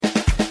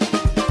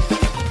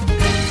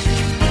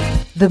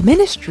The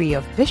ministry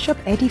of Bishop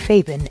Eddie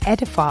FABIN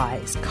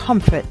edifies,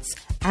 comforts,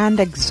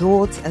 and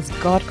exhorts as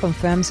God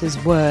confirms His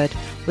word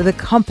with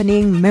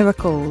accompanying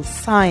miracles,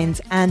 signs,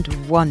 and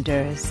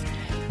wonders.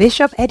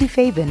 Bishop Eddie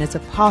FABIN is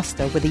a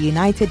pastor with the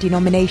United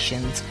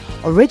Denominations,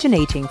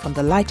 originating from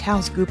the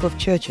Lighthouse Group of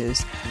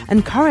Churches,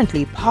 and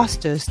currently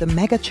pastors the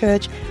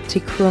megachurch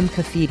Tikrum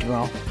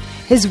Cathedral.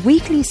 His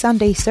weekly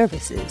Sunday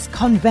services,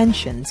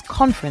 conventions,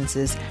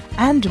 conferences,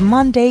 and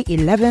Monday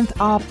 11th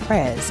hour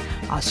prayers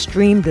are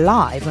streamed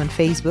live on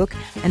Facebook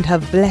and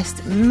have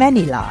blessed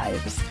many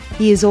lives.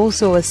 He is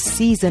also a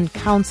seasoned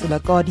counselor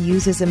God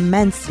uses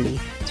immensely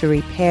to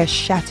repair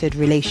shattered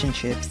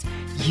relationships.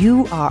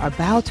 You are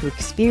about to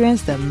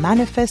experience the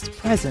manifest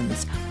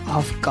presence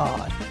of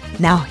God.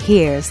 Now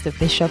here's the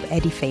Bishop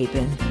Eddie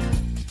FABIN.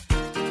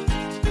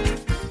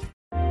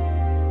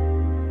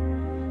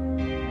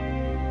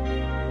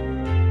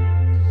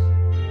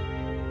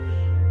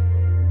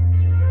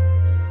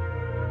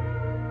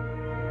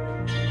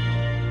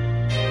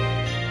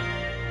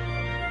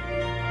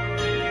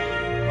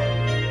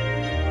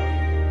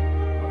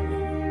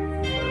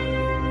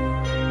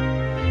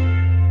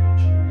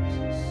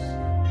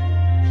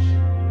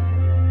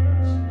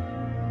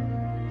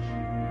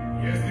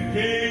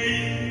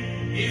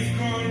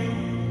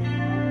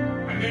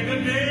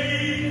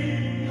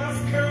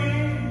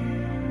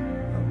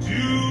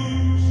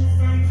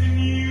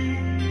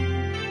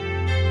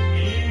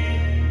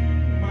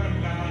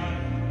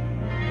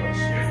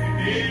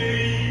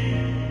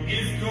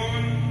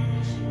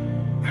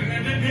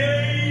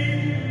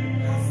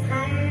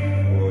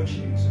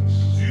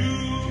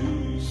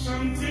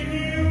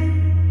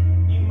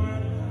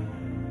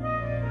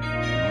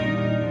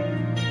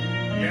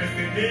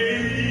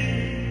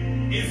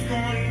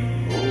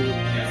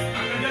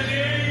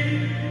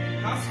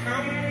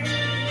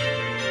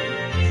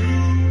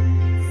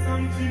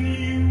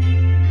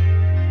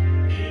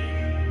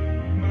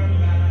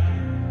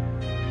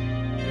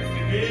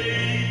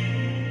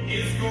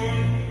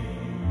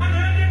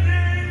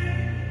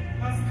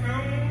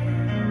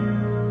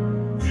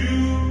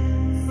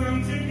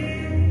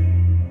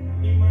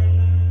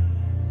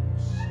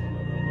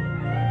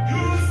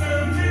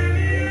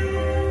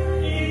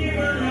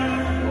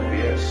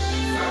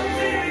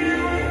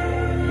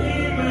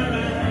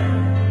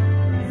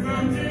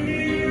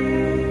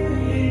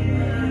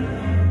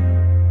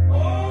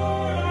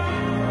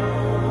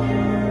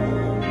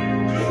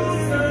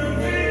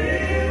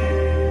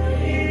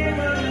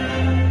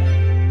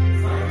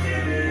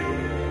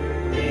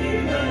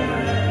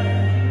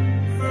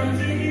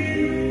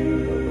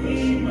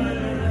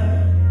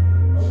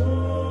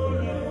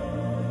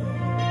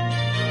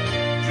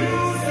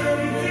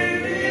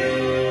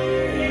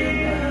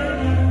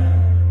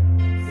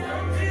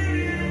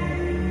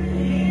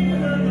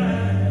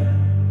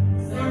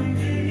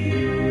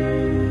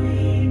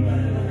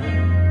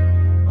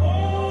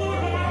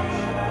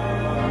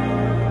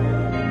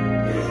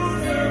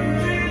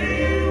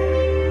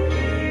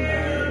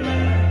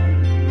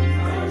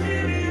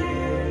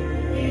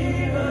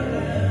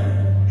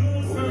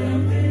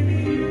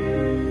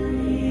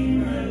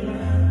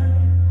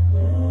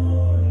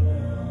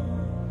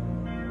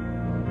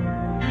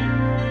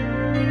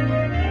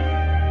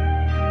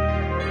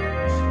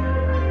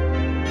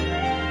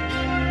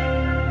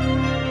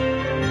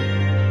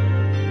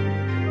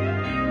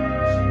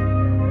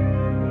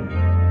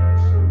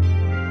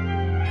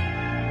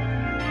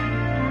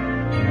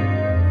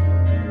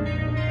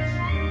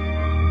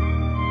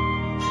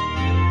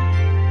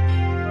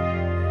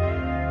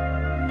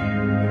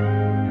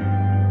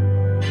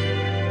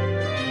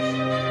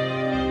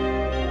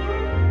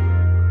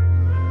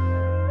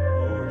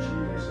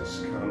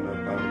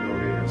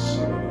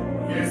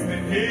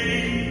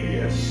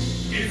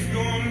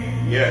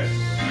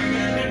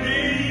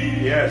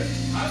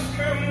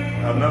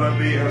 Another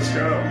day has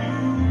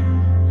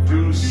come.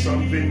 Do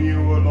something new,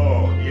 O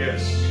Lord.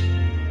 Yes.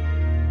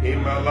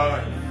 In my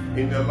life,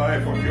 in the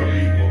life of your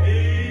people.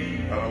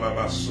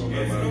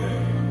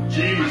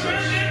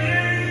 Jesus.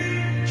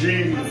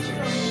 Jesus.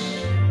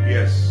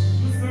 Yes.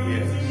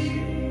 Yes.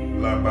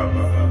 La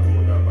baba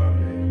la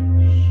bande.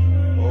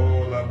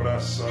 Oh la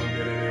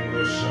brasandere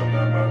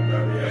broshana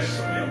mandaria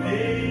sanama.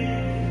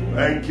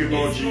 Thank you,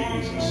 Lord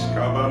Jesus.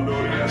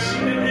 Kabandoria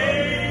sanama.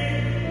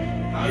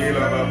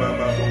 Ila baba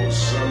babo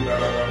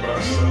sandara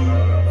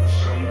brasandara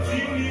brasandara.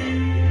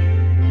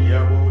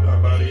 Yaboda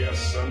baria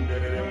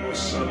sandere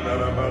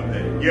brasandara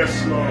bande. Yes,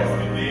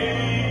 Lord.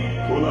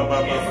 Kula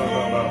baba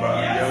baba baba.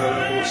 Yala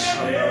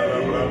brasandara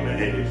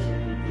brande.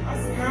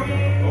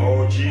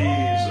 Oh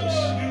Jesus,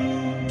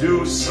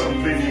 do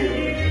something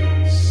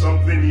new,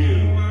 something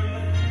new.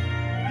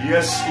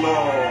 Yes,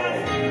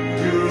 Lord,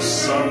 do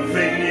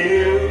something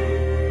new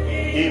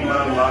in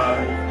my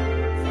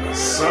life,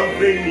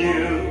 something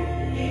new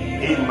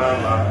in my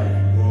life.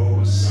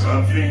 Oh,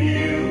 something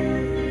new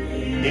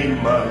in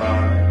my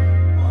life.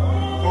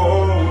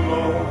 Oh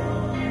Lord,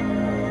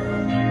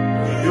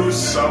 do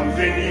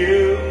something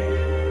new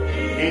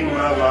in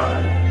my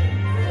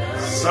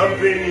life,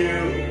 something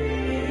new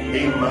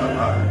in my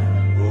life.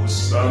 Oh,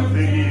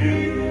 something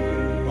new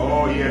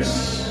Oh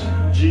yes,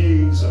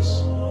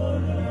 Jesus.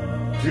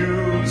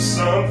 Do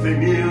something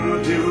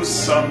new, do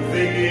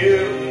something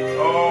new.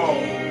 Oh,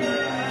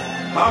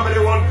 how many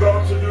want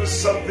God to do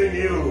something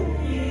new?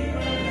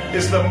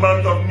 It's the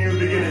month of new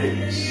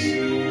beginnings.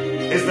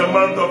 It's the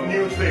month of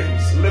new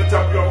things. Lift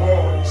up your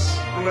voice.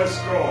 Bless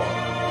God.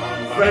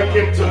 Thank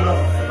Him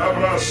tonight.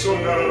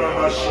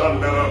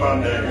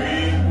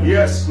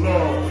 Yes,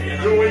 Lord.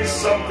 Doing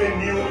something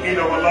new in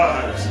our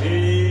lives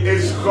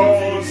is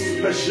God's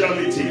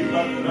speciality.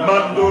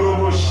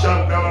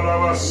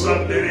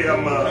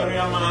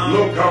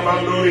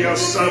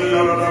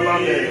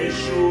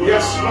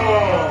 Yes,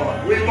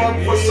 Lord. We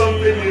long for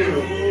something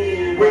new.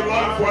 We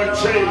long for a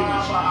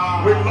change.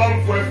 We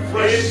long for a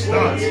fresh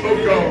start. Oh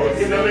God,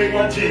 in the name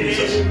of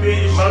Jesus.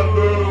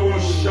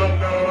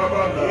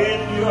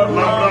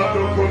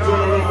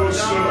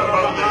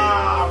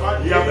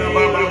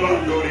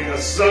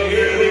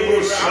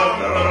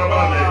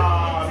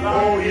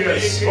 Oh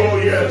yes, oh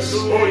yes,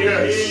 oh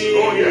yes,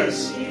 oh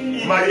yes.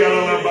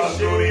 Mayala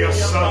Bandoria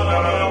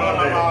Santa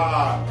Rabane,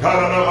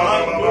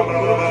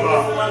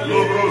 Karababa,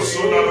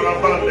 Lobrosuna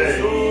Rabane,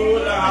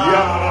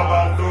 Yara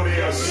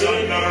Bandoria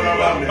Santa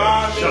Rabane,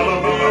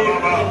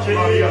 Shalababa,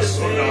 Maria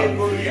Sona,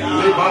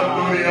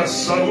 Libandoria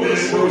Sande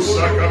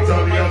Musa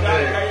Cataliane.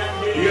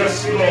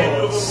 Yes,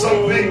 Lord,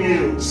 something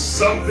new,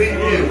 something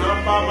new,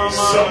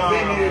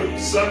 something new,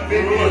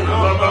 something new.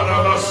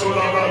 Labaraba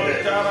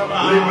Solabane,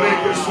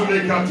 Libreke Sule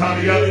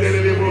Cataliane,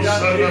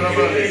 Libusa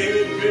Rabane.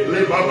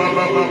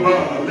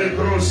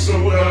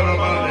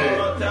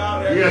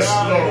 Yes,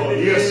 Lord,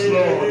 yes,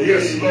 Lord,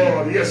 yes,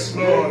 Lord, yes,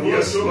 Lord,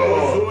 yes,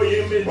 Lord.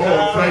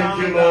 Oh,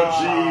 thank you, Lord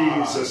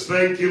Jesus.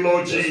 Thank you,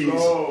 Lord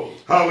Jesus.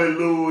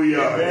 Hallelujah.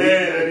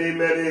 Amen,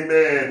 amen,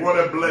 amen. What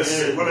a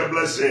blessing, what a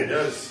blessing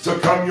to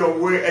come your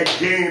way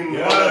again.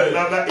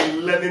 Another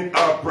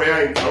 11-hour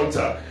prayer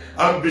encounter.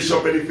 I'm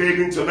Bishop Eddie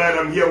FABIN. Tonight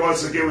I'm here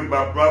once again with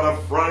my brother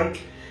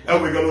Frank,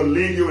 and we're going to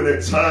lead you in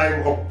a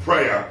time of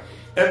prayer.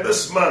 And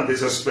this month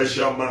is a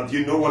special month.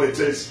 You know what it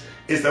is?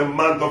 It's the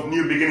month of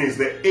new beginnings,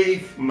 the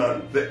 8th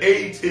month. The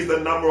 8th is the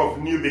number of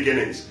new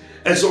beginnings.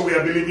 And so we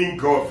are believing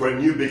God for a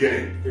new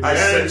beginning. Amen. I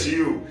said to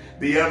you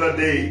the other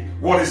day,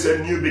 what is a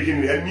new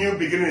beginning? A new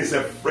beginning is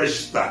a fresh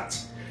start.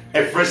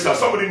 A fresh start.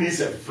 Somebody needs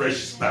a fresh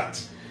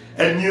start.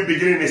 A new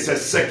beginning is a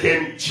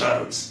second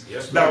chance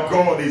that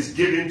God is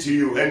giving to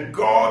you. And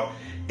God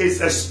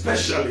is a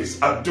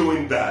specialist at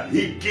doing that.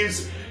 He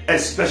gives a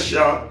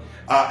special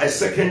a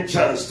second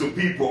chance to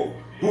people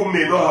who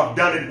may not have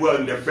done it well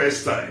in the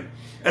first time.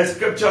 And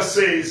scripture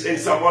says in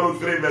Psalm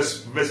 103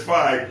 verse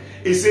 5,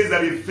 it says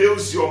that it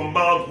fills your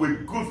mouth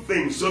with good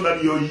things so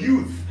that your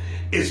youth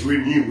is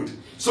renewed.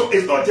 So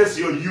it's not just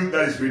your youth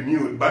that is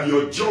renewed, but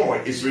your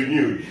joy is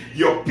renewed,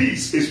 your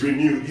peace is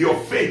renewed, your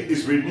faith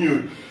is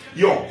renewed,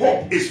 your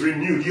hope is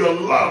renewed, your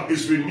love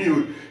is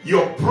renewed,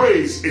 your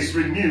praise is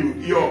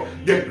renewed,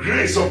 the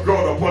grace of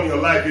God upon your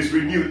life is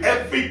renewed.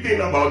 Everything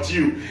about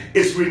you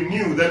is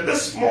renewed. And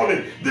this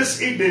morning, this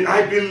evening,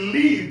 I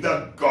believe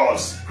that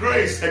God's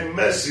grace and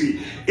mercy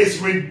is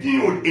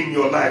renewed in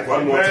your life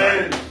one more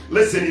time.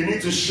 Listen, you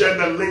need to share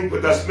the link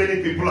with as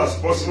many people as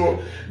possible,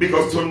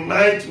 because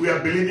tonight we are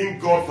believing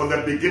God for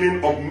the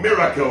beginning of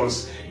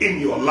miracles in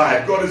your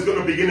life. God is going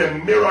to begin a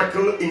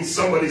miracle in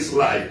somebody's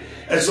life.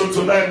 And so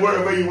tonight,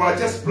 wherever you are,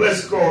 just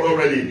bless God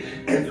already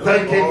and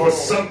thank Him for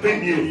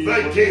something new.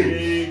 Thank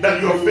Him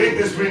that your faith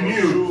is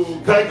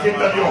renewed. Thank Him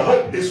that your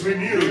hope is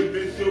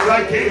renewed.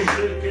 Thank Him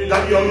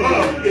that your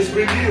love is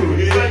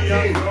renewed. Thank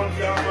Him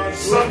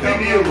something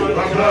new.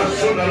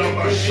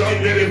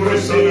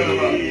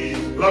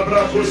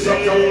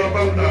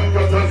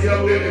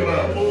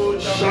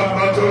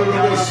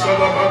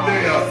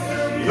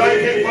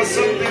 Thank Him for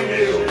something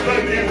new.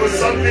 Thank Him for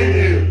something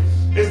new.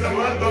 It's the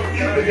month of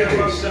new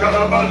beginnings.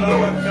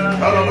 Carabando,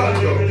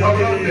 Carabando,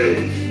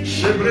 Carabande,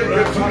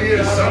 Shebreke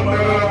Tuye,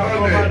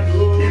 Sandarabande,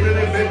 even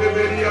if they be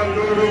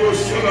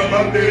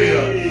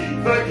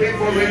thank Him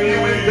for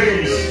renewing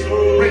things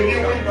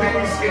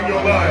in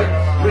your life,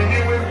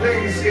 renewing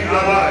things in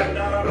your life.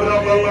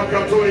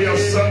 Rababakatoria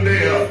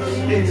Sandea,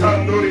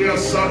 Itandoria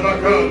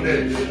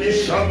Sanakande,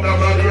 Ishanda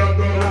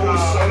Mariando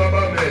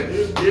Salabane,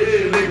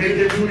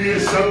 Ye Tuye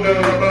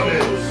Sandarabane,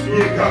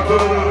 Ye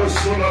Katoro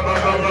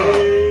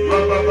Solababa. You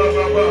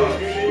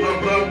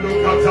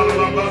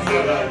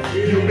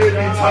may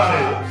be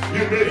tired.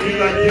 You may be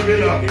like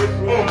giving up.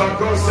 Oh, but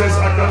God says,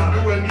 I can do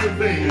a new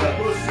thing.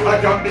 I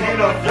can begin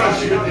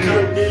afresh with you.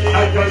 I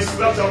can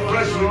start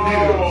afresh with you.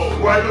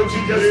 Why don't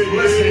you just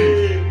bless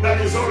Him?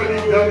 That is already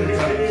done it.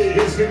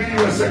 He's giving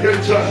you a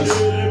second chance.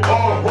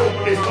 Oh,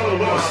 hope is not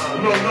lost.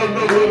 No.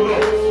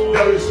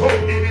 There is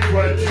hope even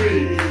for a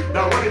tree.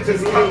 That when it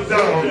is cut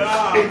down,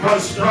 it can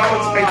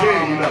sprout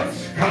again.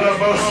 If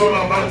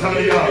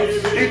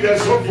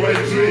there's hope for a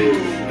tree,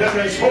 then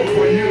there's hope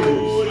for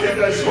you. If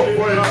there's hope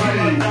for a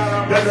tree,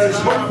 then there's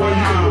hope for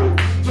you.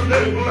 So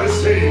then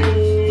bless Him.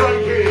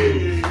 Thank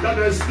Him that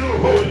there's still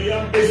hope.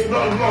 It's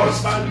not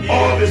lost.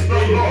 All is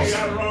not lost.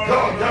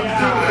 God can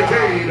do it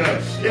again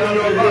in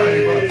your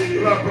life.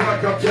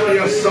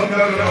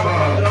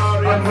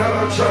 And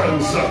another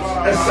chance,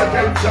 a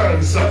second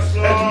chance, a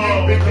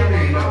new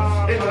beginning.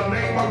 In the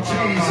name of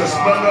Jesus,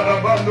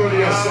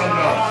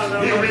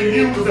 He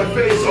renews the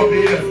face of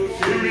the earth.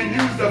 He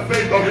renews the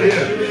face of the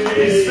earth.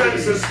 He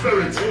sends the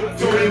Spirit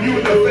to renew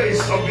the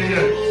face of the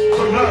earth.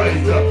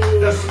 Tonight,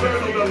 the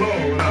Spirit of the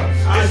Lord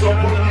is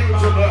upon you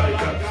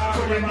tonight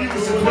to renew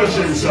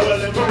situations,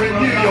 to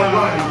renew your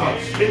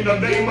life. In the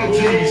name of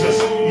Jesus.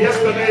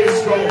 Yesterday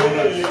is gone.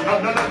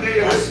 Another day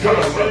has come.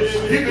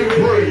 Give Him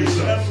praise.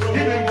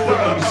 Give Him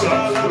thanks.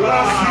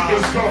 Last week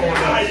is gone.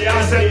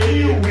 It's a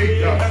new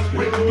week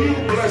with new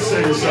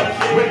blessings,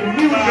 with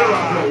new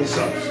miracles.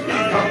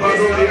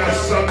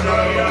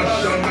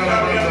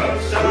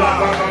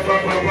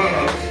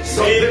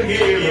 Something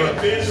new,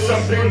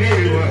 something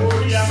new,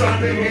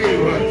 something new.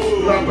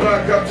 La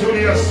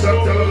bracaturia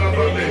santa la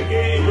bande,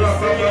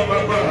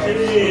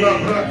 la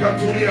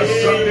bracaturia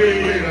santa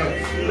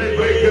le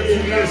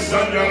bracaturia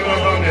santa la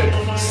bande.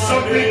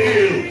 Something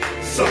new,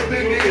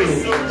 something new,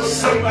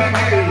 something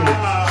new,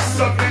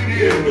 something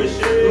new.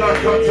 La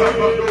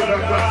catabadura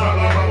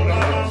catalabanda.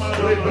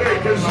 We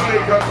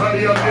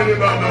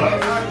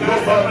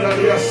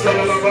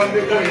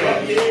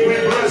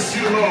bless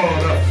you,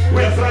 Lord.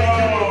 We thank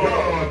you,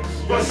 God,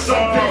 for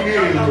something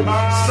new,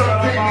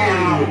 something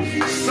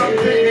new,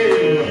 something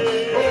new.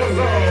 Oh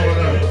Lord,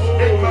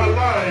 in my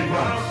life,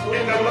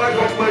 in the life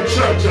of my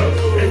church,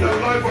 in the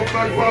life of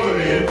my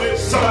family,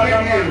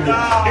 something new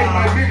in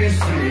my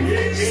ministry,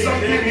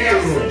 something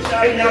new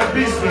in your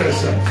business.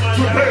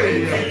 Today,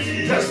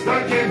 just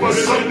thanking for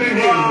something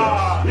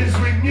new. Is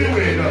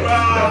renewing the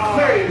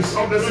face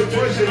of the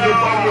situation you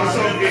find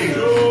yourself in.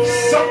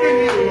 Something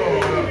new,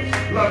 Lord.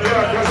 La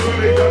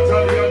Bracasuri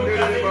Catalia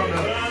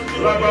Neribana,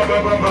 La Baba,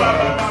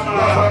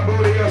 La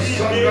Baburia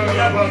Sanda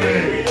Labane,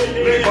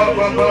 Le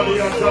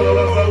Babalia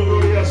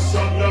Talababuria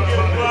Sanda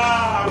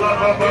La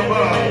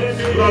Baba,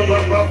 La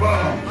Baba,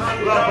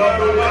 La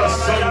Baburia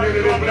Sanda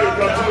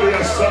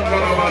Lebrecatoria Sanda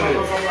Labane,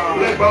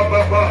 Le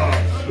Baba,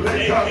 Le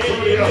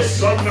Caturia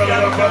Sanda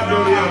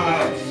Labandoria.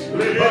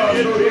 Yes,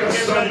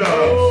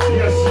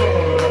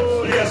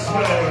 Lord. Yes,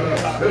 Lord.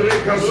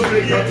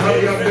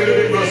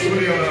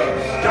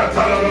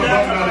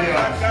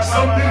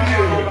 Something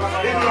new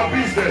in your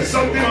business,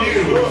 something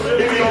new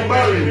in your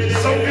marriage,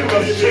 something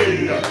must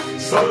change,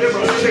 something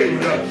must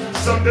change,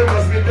 something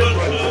must be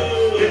different.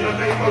 In the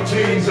name of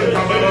Jesus,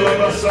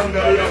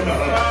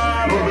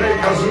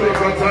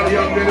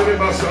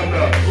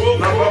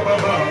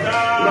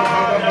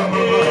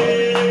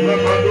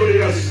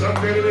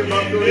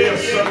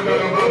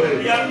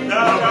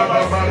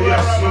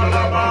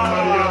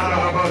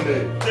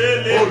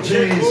 oh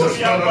Jesus,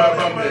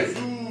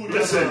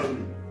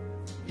 listen,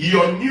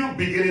 your new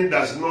beginning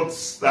does not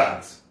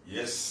start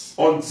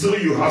until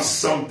you have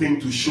something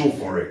to show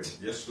for it.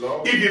 Yes,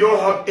 Lord. If you don't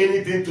have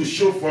anything to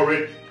show for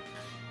it,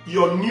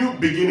 your new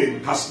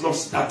beginning has not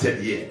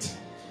started yet.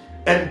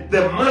 And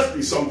there must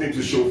be something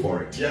to show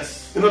for it.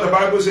 Yes. You know, the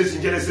Bible says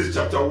in Genesis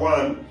chapter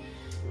 1,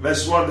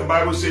 verse 1, the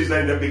Bible says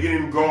that in the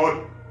beginning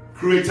God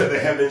created the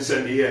heavens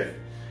and the earth.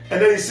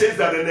 And then it says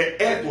that and the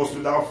earth was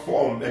without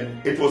form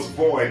and it was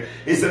void.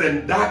 It said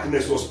and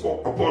darkness was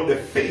upon the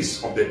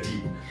face of the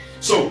deep.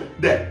 So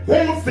the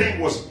whole thing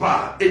was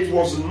bad. It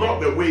was not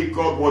the way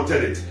God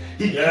wanted it.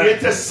 He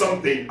created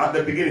something at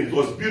the beginning. It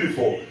was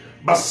beautiful.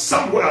 But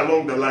somewhere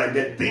along the line,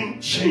 the thing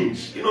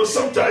changed. You know,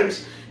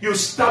 sometimes you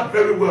start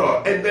very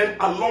well and then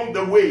along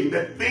the way,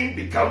 the thing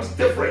becomes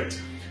different.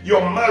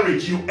 Your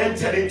marriage, you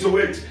entered into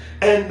it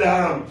and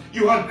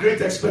you had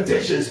great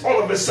expectations.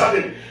 All of a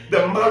sudden,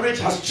 the marriage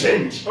has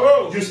changed.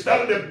 You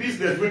started a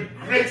business with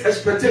great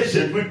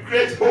expectations, with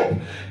great hope.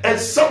 And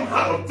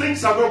somehow,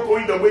 things are not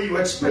going the way you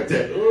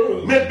expected.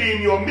 Maybe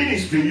in your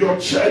ministry, your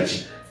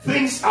church,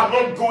 things are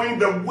not going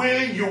the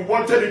way you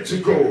wanted it to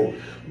go.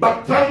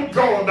 But thank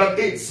God that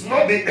it's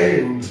not the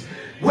end.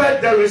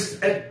 Where there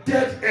is a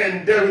dead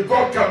end, there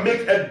God can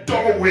make a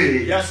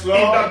doorway in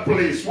that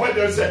place. Where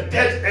there's a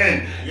dead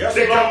end,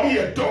 there can be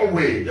a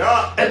doorway.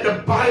 And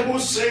the Bible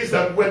says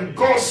that when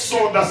God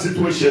saw that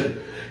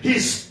situation, He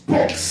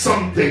spoke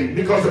something.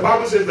 Because the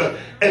Bible says that,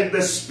 and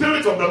the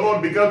Spirit of the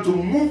Lord began to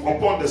move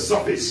upon the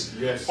surface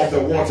of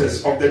the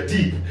waters, of the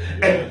deep.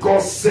 And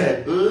God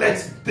said,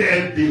 let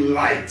there be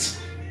light.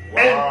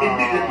 And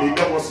immediately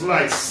there was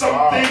light.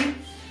 Something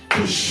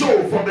to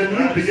show for the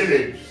new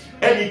beginning.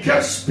 And He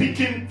kept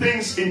speaking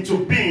things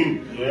into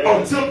being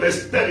until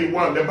verse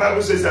 31. The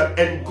Bible says that,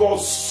 and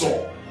God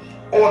saw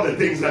all the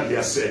things that He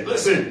has said.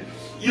 Listen,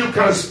 you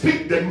can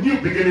speak the new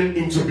beginning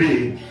into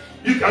being.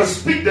 You can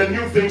speak the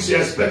new things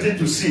you're expecting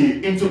to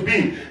see into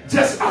being,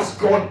 just as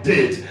God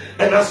did.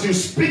 And as you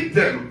speak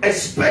them,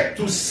 expect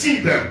to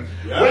see them.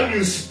 When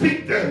you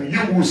speak them,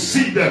 you will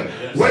see them.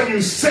 When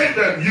you say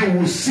them, you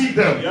will see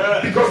them.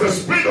 Because the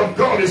Spirit of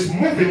God is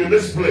moving in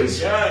this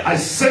place. I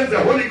send the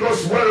Holy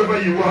Ghost wherever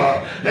you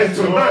are. And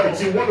tonight,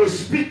 you want to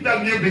speak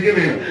that new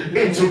beginning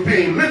into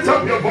being. Lift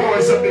up your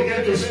voice and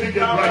begin to speak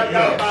it right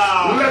now.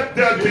 Let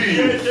there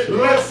be.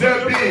 Let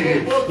there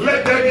be.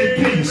 Let there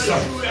be peace.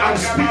 I'm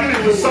speaking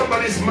into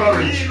somebody's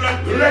marriage.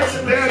 Let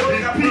there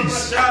be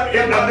peace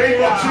in the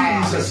name of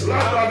Jesus.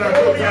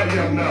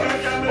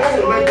 Oh,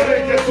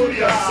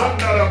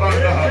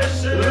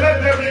 let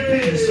there be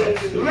peace.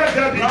 Let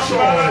there be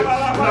joy.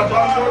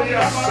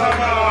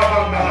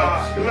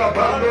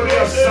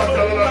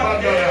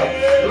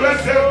 Let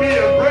there be a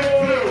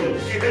breakthrough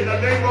in the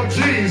name of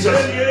Jesus.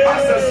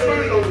 As the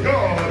Spirit of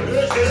God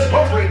is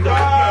hovering right now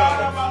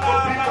for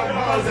people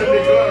miles and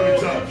declare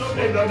it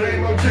in the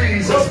name of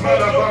Jesus.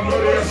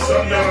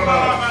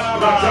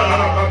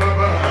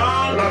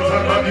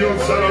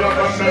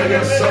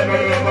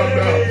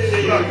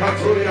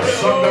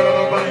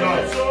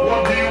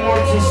 What do you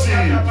want to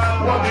see?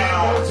 What do you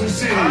want to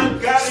see?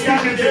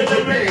 Speak it into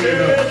being.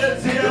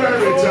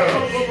 Declare it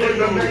in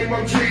the name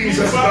of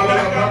Jesus.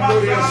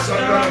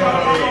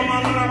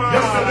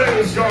 Yesterday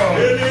is gone.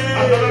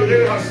 Another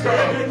day has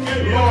come.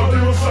 Lord,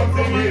 do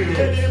something new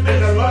in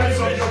the lives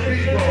of your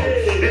people.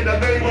 In the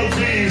name of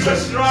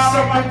Jesus.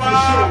 Something to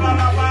show.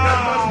 There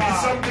must be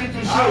something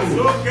to show.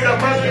 There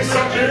must be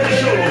something to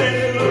show.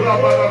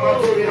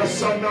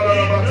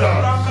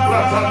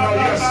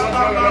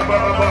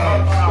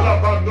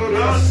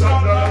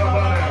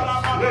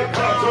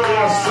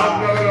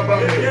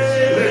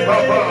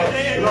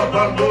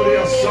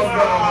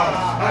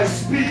 I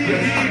speak it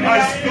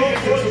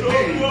into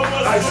being.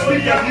 I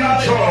speak a new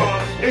joy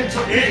into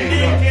being.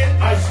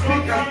 I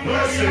speak a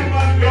blessing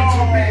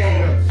into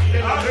being.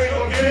 In the name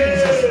of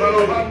Jesus.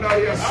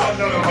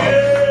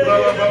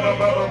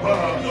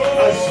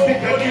 I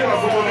speak a new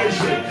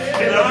abomination.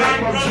 In the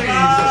name of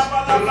Jesus.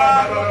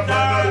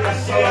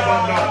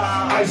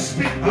 I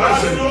speak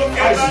blessing. I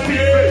speak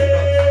faith.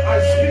 I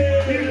speak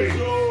healing.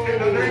 In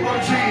the name of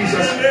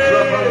Jesus.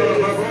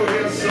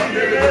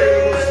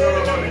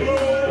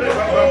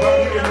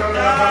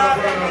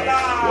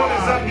 What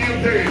is that new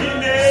day?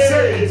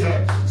 Say it.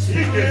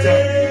 Speak it.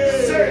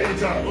 Say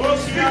it.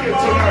 Speak it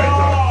tonight.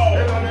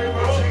 In the name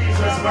of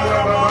Jesus.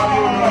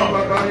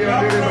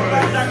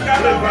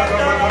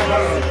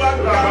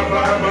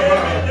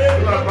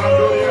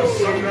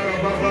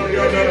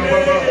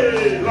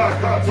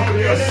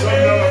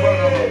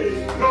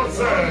 God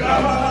said,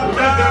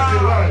 let there be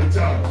light.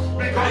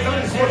 Because that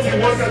is what you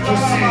wanted to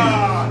see.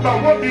 But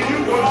what do you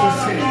want to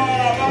see?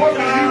 What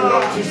do you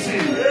want to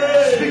see?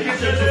 Speak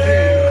it into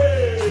being.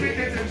 Speak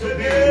it into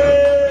being.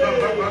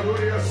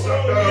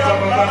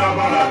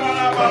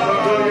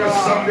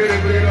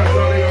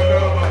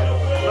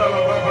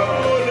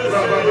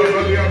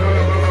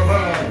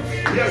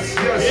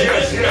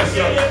 Yes.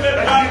 A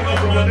new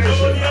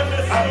accommodation.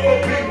 An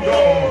open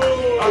door.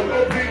 An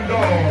open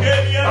door.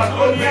 An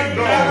open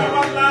door.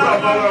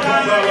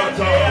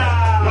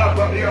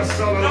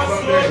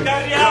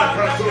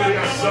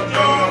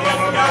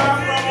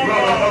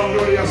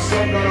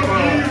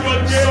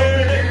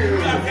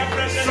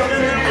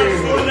 Something new.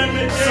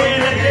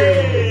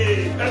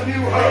 A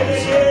new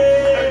house.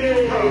 A new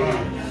car.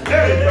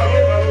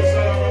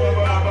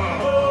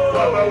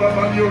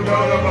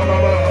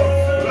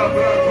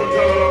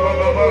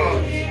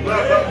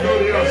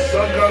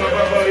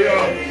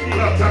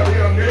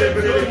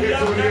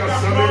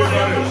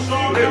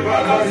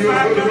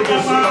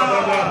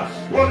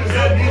 What is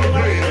that new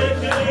day?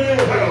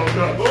 New health.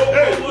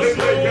 Hey, good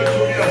health.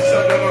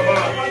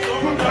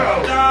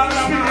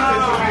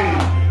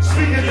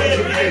 Speak it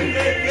into me.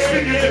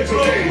 Speak it into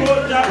me.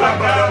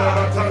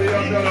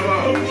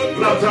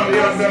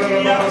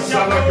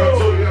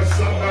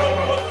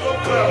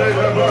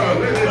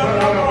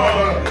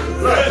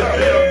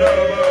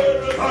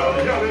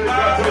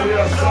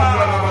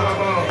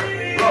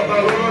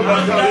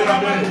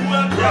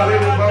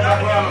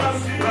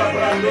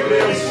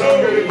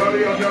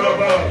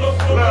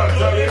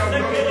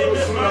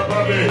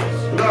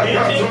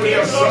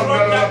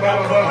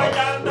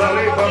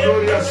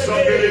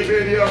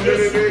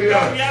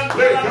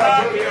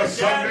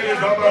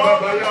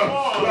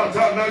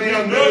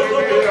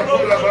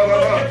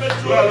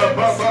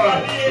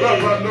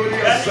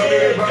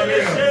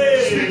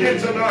 Speak it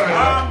tonight.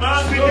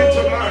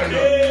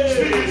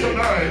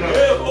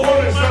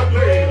 What is that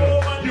thing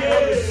you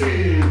want to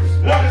see?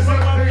 What is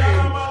that thing you want to see?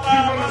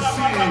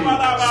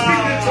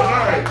 Speak it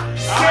tonight.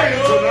 Say it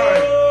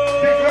tonight.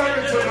 Declare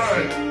it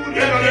tonight. In the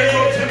name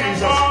of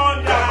Jesus.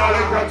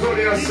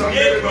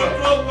 Yes.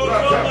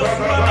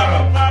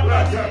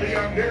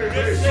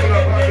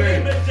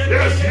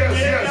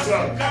 A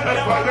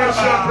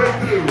financial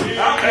breakthrough.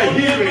 A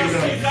healing.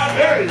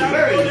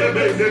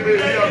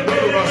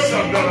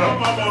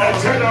 A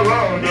turn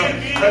around. A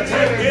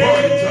turning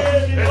point.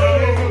 In the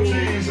name of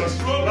Jesus.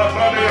 Let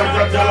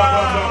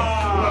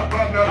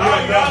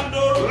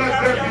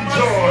there be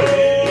joy.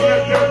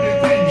 Let there be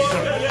peace.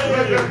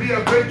 Let there be a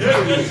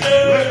breakthrough. Let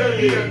there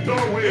be a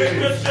doorway. In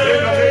the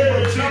name of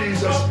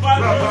Jesus.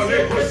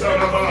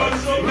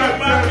 Let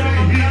there be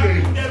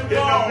healing. In the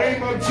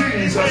name of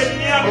Jesus.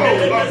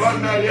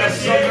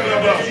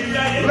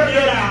 Let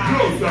there be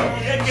growth.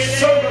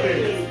 Somebody,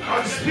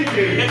 I'm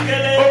speaking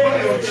over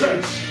your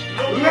church.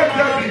 Let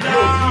there be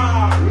growth.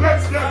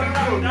 Let there be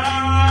growth.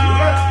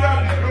 Let there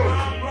be growth.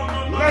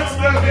 Let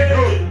there be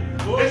growth.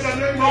 In the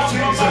name of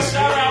Jesus.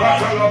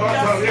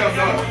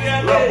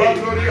 Sanda, La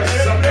Bandoria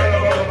Sanda La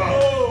Baba,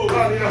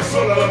 Maria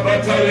Sola La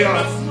Bataria,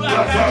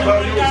 La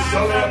Tabario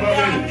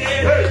Salabami.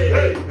 Hey,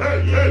 hey, hey,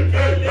 hey,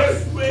 hey, hey.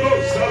 Lo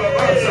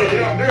Salabasa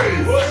Yane,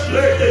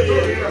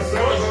 Lekedoria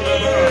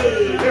Salababa.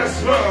 Yes,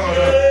 Lord.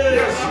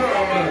 Yes,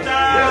 Lord.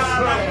 Yes,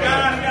 Lord.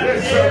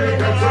 Yes,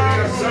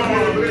 Lekedoria Salababa.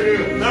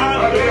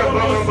 Maria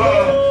Baba.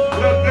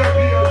 Let there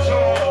be a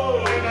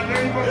joy in the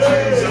name of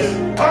Jesus.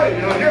 Ay,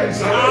 ay, ay,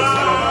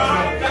 Salababa.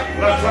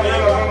 La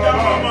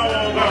Tabaria.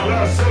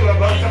 La sola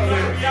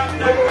batale,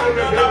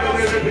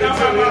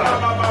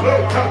 lo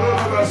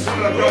cadora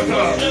sulla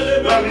gata,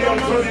 la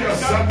liantonia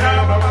santa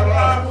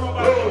baba,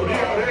 lo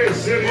riare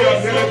seria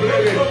delle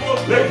breve,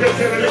 le che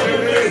te le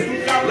breve,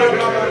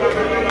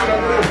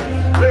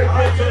 le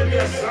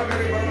che santa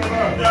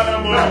baba,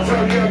 la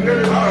tania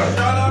delle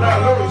baba, la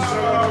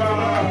rosa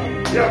baba,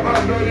 ya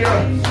bandonia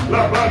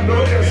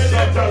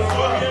santa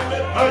baba,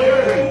 aye,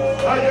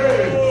 aye,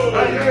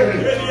 aye,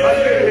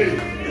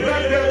 aye.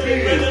 Let there be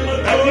a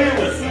new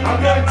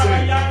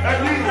anointing,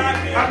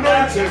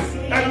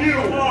 a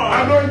new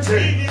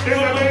anointing in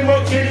the name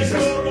of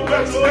Jesus.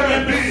 Let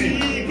there be,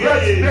 let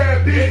there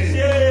be,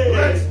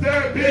 let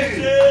there be,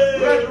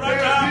 let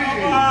there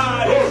be.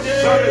 Oh,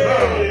 Shaliba,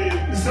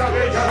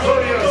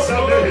 Salekatoria,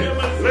 Sale,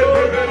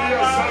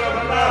 Leberia,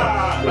 Salabala,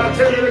 La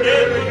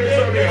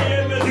Televisoria,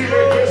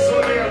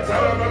 Televisoria,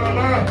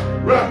 Talabala,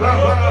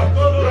 Rababa,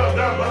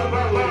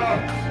 Rababa.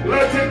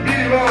 Let it be,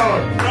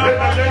 Lord, in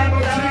the name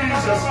of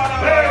Jesus.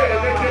 Hey,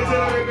 let it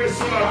be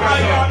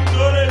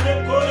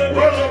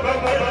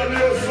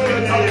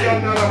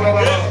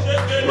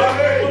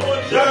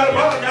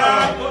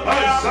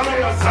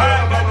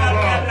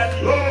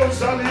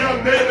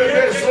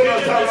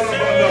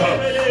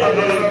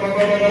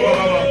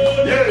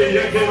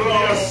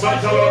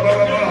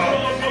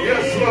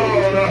Yes,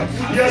 Lord.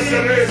 Yes,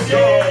 it is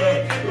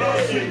God.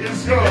 Last week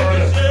is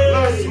God.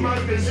 Last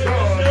month is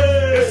God.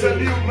 It's a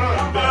new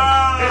month.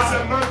 It's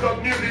a month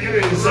of new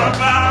beginnings.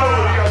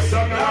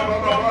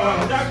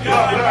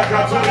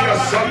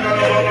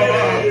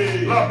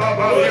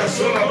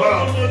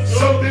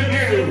 Something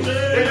new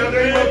in the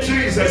name of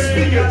Jesus.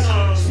 Speak it.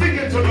 Speak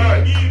it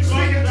tonight.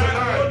 Speak it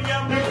tonight.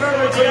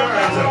 Declare it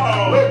tonight.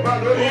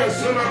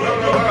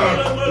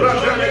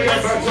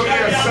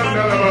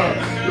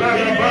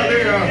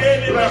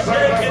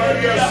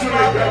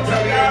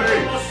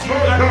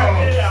 Oh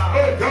God.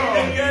 Oh God.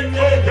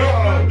 Oh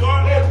God. Oh God.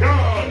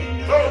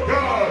 Oh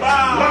God.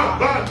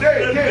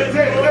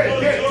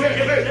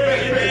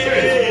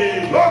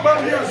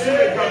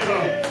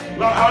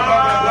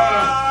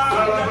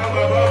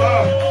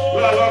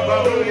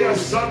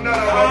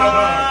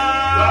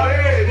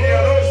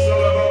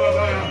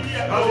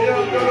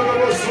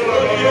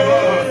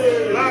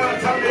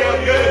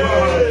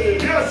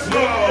 Yes,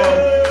 Lord.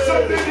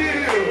 Something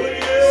new.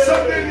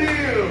 Something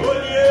new. Oh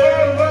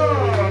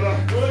Lord.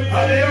 A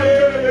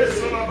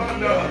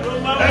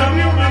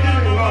new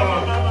beginning,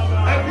 Lord.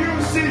 A new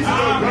season, oh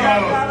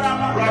God.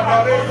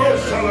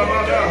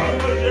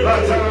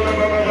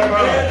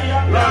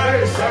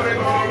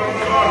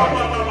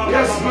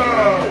 Yes,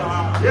 Lord.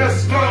 Yes,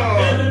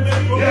 Lord.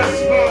 Yes,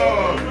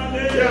 Lord.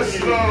 Yes,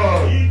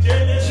 Lord.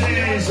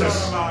 Jesus.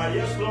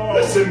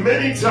 Listen,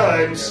 many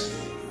times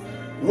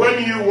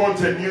when you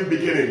want a new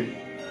beginning,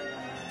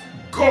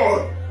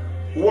 God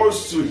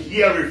wants to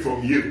hear it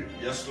from you.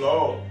 Yes,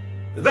 Lord.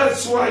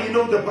 That's why,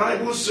 the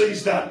Bible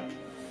says that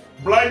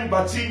blind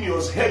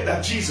Bartimaeus heard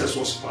that Jesus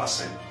was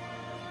passing.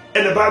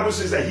 And the Bible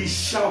says that he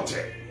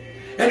shouted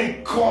and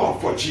he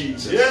called for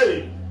Jesus.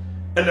 Yay.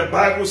 And the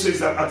Bible says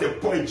that at a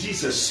point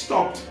Jesus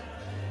stopped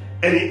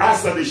and he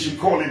asked that they should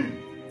call him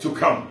to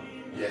come.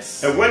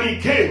 Yes. And when he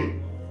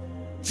came,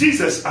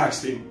 Jesus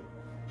asked him,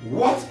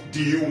 what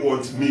do you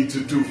want me to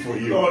do for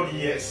you? Lord,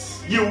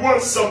 yes. You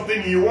want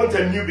something, you want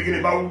a new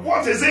beginning, but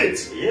what is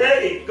it?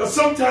 Yay. Because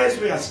sometimes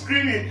we are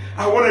screaming,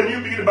 I want a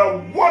new beginning,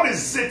 but what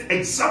is it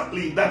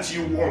exactly that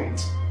you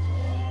want?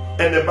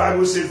 And the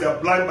Bible says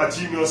that blind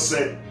Bartimaeus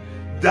said,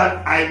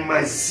 that I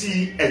might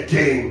see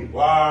again.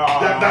 Wow.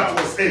 That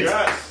was it.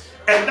 Yes.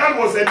 And that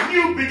was a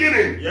new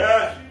beginning.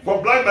 Yeah.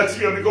 For blind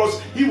Bartimaeus,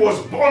 because he was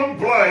born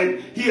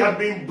blind. He had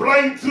been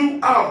blind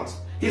throughout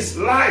his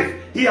life.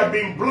 He had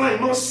been blind,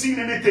 not seeing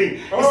anything.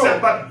 He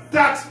said, but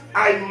that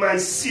I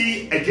might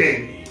see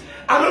again.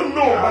 I don't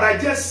know, but I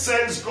just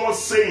sense God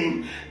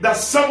saying that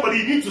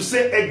somebody needs to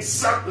say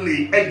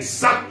exactly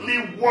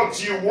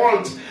what you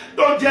want.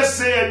 Don't just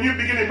say a new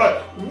beginning,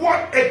 but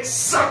what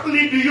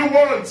exactly do you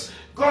want?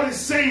 God is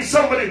saying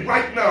somebody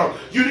right now,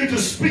 you need to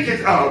speak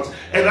it out.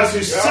 And as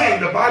you say,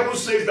 the Bible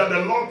says that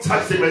the Lord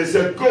touched him and he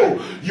said, go,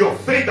 your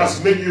faith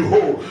has made you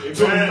whole. Amen.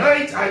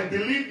 Tonight, I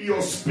believe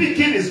your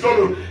speaking is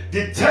going to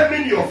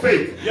determine your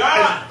faith.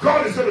 And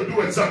God is going to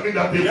do exactly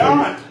that thing for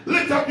you.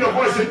 Lift up your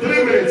voice in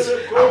 3 minutes.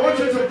 I want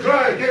you to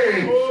cry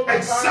again.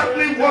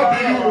 Exactly what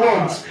do you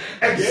want?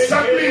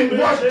 Exactly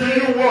what do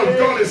you want?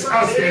 God is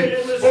asking.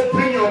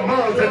 Open your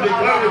mouth and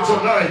declare it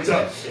tonight.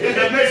 In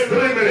the next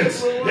 3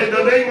 minutes, in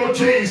the name of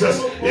Jesus.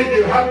 If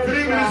you have 3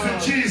 minutes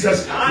with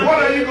Jesus,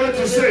 what are you going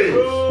to say?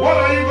 What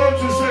are you going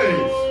to say?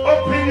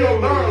 Open your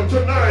mouth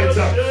tonight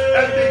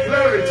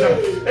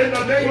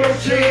name of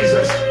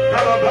Jesus.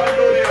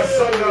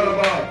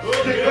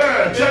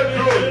 Declare, check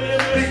good.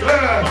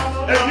 Declare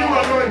a new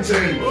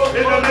anointing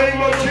in the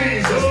name of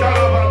Jesus.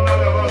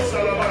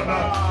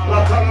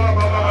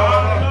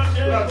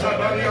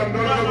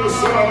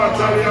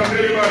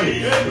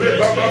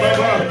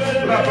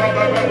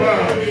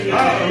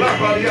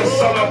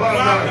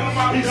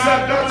 He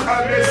said that I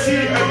may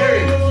see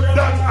again,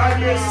 that I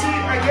may see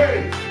again,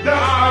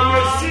 that I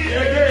may see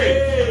again.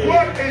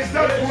 What is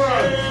that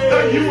word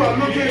that you are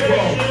looking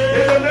for?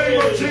 In the name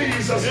of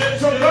Jesus,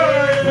 so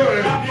learn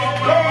good.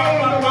 Call on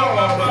the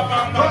Lord,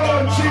 call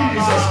on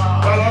Jesus.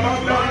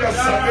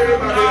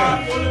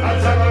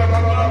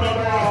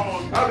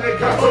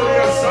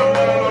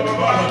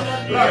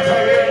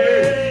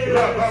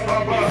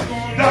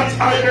 That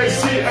I may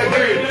see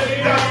again,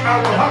 that I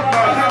will have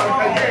my health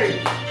again,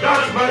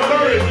 that my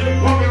marriage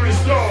will be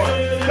restored,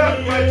 that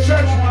my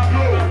church will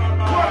grow.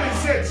 What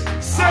is it?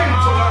 Say it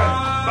tonight.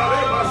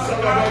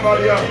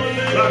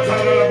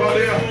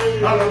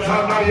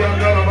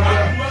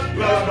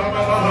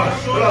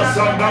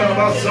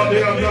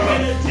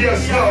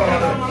 Yes, Lord.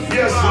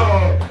 Yes,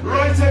 Lord.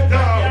 Write it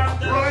down.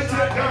 Write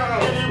it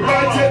down.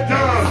 Write it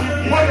down.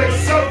 What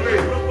exactly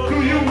do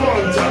you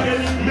want?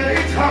 May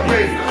it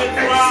happen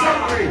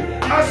exactly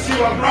as you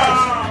have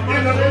asked.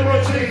 In the name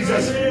of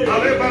Jesus. That I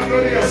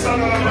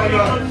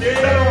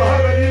will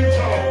have a new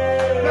job.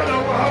 That I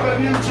will have a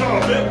new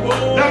job.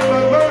 That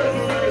my marriage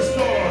will be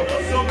restored.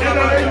 In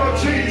the name of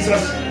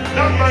Jesus.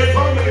 That my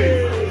family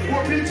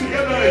will be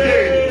together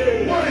again.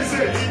 What is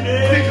it?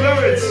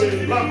 Declare it.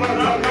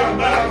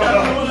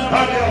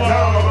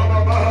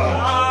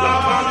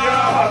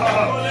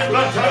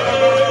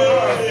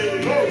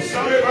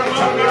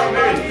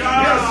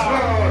 Yes,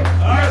 Lord.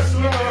 Yes,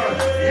 Lord.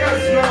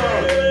 Yes,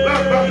 Lord.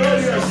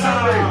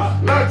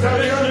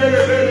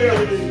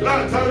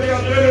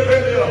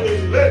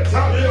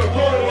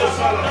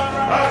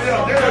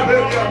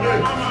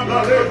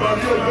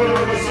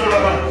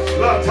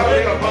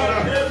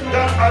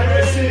 That I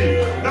may see,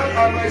 that I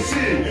may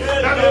see,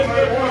 that I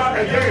may walk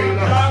again.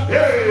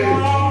 Hey,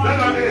 that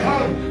I may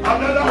have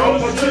another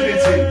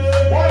opportunity.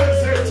 What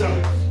is it?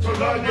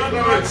 Tonight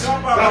declare it.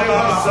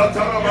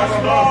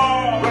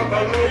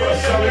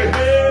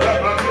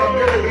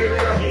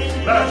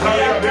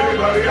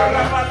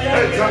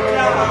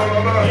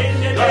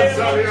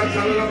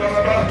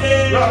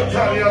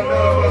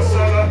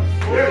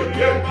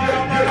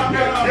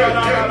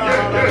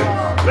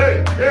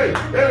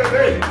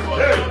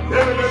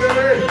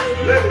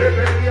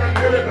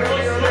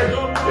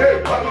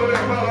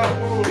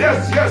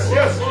 Yes, yes,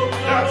 yes.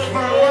 That's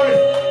my wife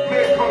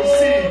may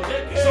conceive.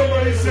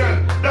 Somebody said,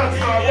 that's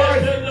my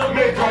wife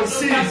may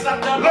conceive.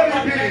 Let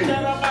it be.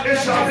 It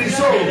shall be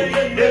so.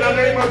 In the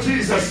name of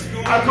Jesus.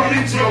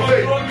 According to your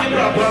faith.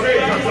 That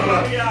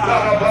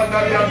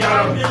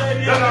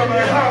I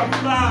may have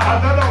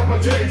another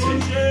opportunity.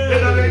 In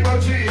the name of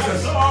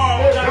Jesus. Oh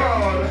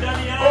God.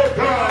 Oh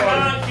God.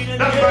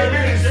 That my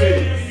ministry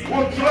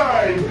will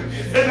thrive. In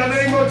the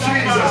name of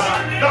Jesus.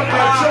 That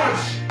my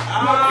church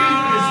will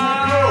increase, will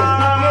grow,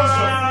 will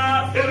blossom.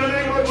 In the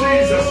name of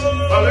Jesus.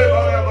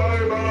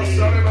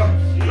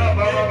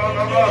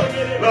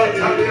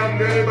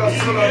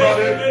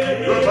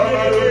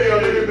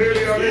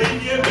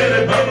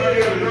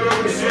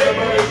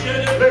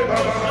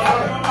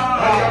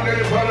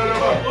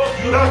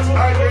 That I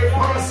may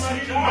pass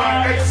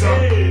my exam.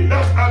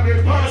 That I may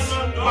pass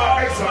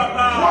my exam.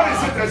 What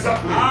is it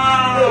exactly? Oh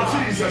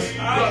Jesus.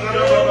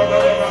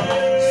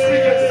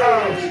 Speak it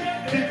out.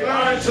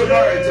 Declare it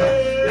tonight.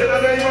 In the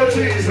name of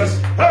Jesus.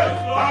 Hey,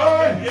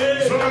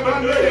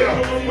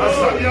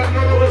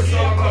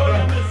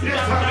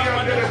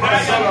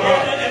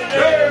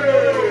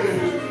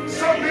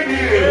 something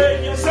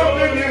new,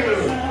 something new,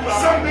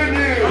 something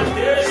new,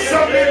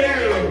 something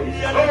new.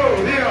 Oh,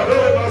 yeah,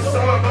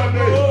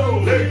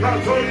 the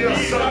Catoria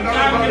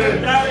Sanamane,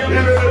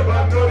 the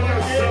Batoria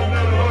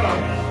Sanamana.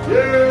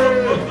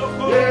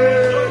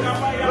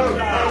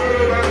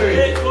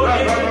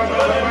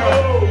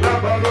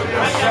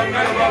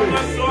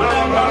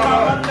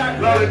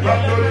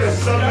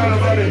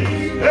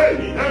 Hey,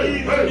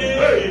 hey, hey,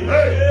 hey,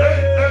 hey,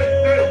 hey,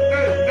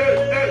 hey,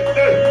 hey,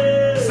 hey.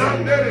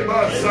 Sandere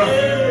Massa,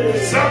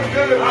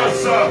 Sandere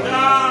Massa,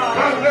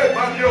 Kale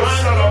Banyo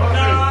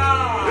Salamane,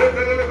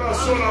 Ebele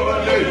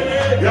Masolamane,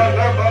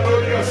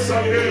 Yadabaloria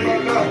Sandere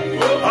Manda.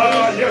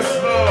 Ah, yes,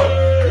 Lord,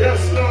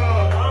 yes,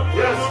 Lord,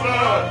 yes,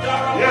 Lord,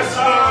 yes,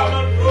 Lord,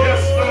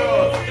 yes,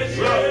 Lord.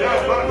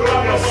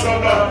 Yadabaloria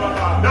Sanda.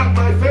 That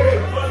my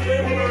faith will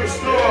be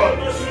restored,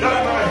 that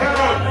my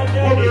health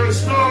will be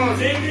restored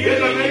in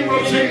the name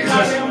of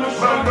Jesus.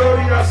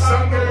 Mandoria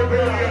Sandere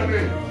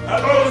Beliane.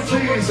 Oh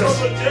Jesus,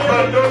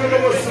 Mandoria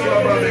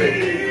Salamane.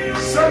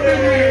 Something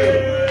new,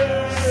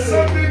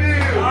 something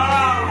new,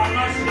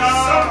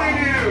 something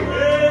new.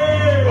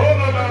 Oh,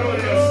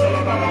 Mandoria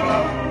Salamane.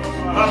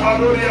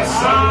 Mandoria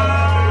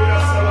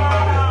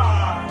Salamane.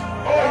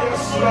 Oh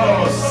yes,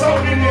 Lord,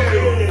 something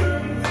new,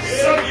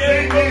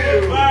 something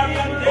new.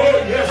 Oh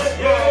yes,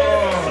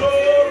 Lord.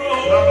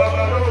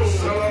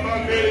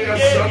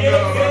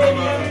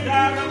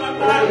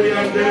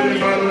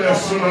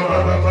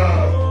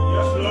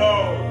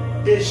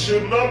 Lord. It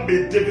should not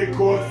be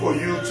difficult for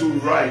you to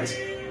write.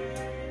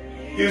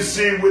 You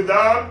see,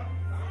 without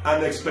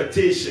an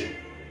expectation,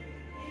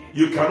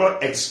 you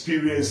cannot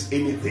experience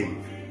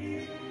anything.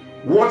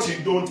 What you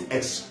don't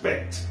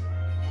expect,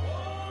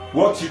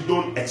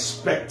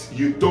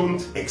 you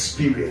don't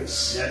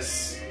experience.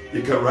 Yes.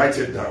 You can write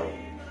it down.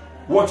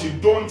 What you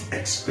don't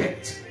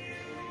expect,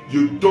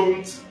 you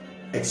don't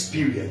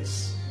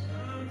experience.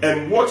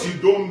 And what you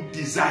don't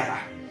desire,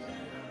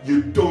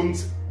 you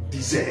don't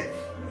deserve.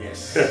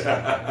 Yes.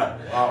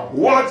 Wow.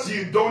 What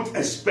you don't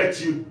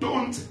expect, you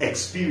don't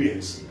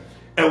experience.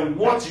 And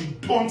what you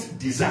don't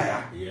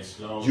desire, yes,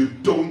 Lord, you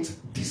don't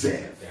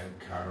deserve.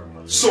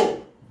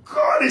 So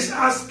God is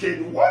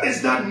asking, what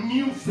is that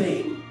new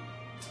thing?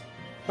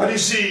 But you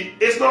see,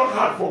 it's not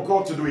hard for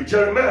God to do it.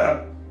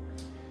 Jeremiah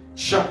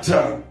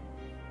chapter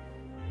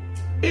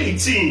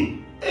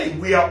 18. Hey,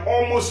 we are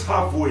almost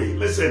halfway.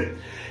 Listen,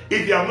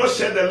 if you have not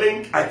shared the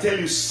link, I tell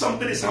you,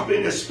 something is happening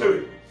in the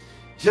spirit.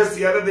 Just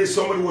the other day,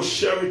 somebody was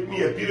sharing with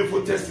me a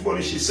beautiful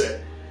testimony. She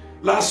said,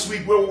 last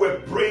week when we were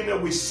praying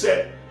and we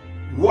said,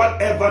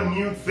 whatever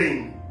new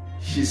thing,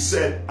 she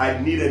said, I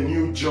need a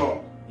new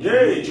job.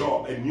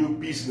 A new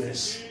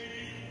business.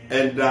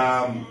 And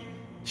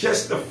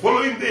just the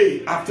following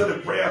day after the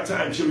prayer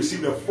time, she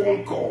received a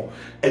phone call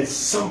and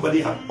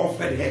somebody had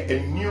offered her a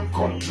new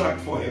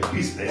contract for her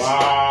business.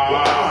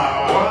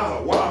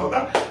 Wow.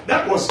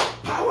 That was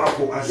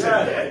powerful. I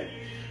said, hey,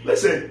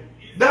 listen,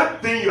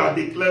 that thing you are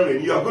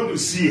declaring, you are going to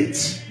see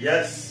it.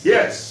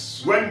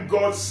 Yes. When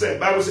God said,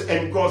 Bible said,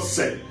 and God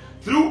said,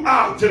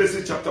 throughout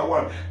Genesis chapter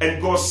 1,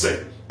 and God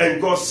said,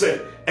 and God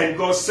said, and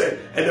God said,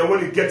 and then when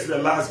you get to the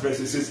last verse,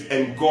 it says,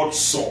 and God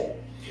saw.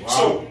 Wow.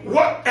 So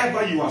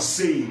whatever you are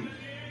saying,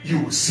 you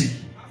will see.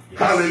 Yes.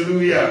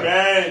 Hallelujah.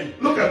 Amen.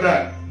 Look at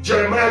that.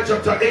 Jeremiah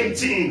chapter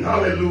 18.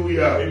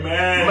 Hallelujah.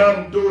 Amen.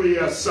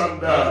 Mandoria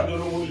Sanda.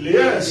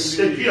 Yes,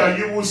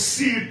 you will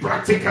see it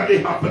practically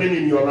happening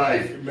in your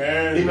life.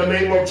 Amen. In the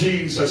name of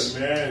Jesus.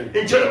 Amen.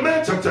 In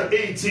Jeremiah chapter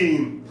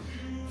 18,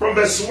 from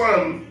verse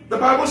 1, the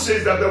Bible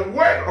says that the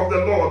word of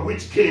the Lord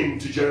which came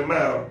to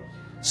Jeremiah,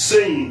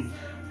 saying,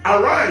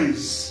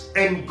 arise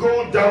and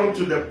go down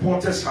to the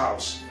potter's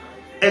house,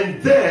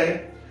 and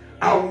there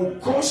I will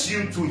cause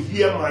you to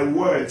hear my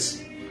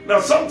words. Now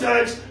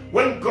sometimes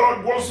when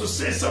God wants to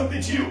say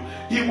something to you,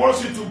 He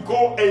wants you to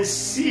go and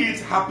see it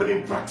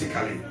happening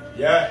practically.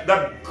 Yeah.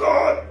 That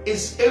God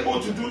is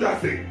able to do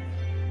that thing.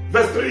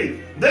 Verse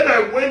 3, then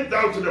I went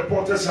down to the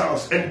potter's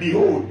house, and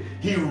behold,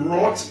 he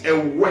wrought a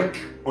work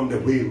on the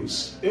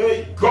wheels.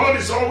 Hey. God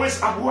is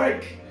always at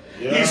work.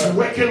 Yeah. He's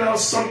working out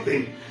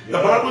something. Yeah.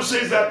 The Bible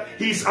says that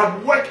He's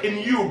at work in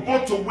you,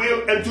 both to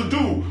will and to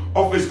do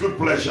of His good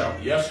pleasure.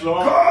 Yes,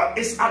 Lord. God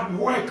is at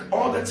work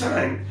all the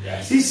time.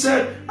 Yes. He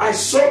said, I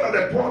saw that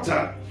the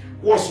potter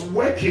was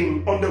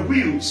working on the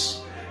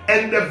wheels,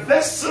 and the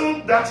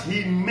vessel that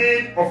he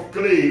made of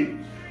clay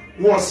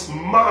was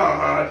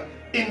marred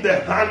in the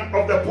hand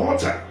of the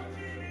potter.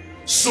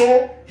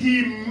 So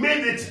he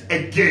made it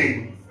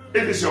again.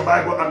 If it's your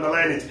Bible,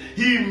 underline it.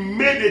 He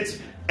made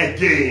it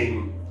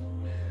again.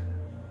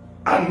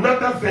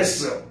 Another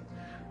vessel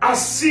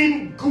as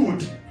seemed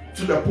good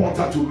to the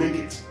potter to make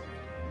it.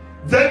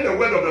 Then the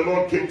word of the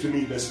Lord came to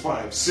me, verse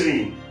 5,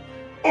 saying,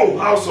 O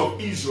house of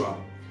Israel,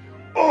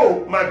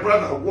 oh my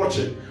brother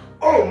watching,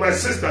 oh my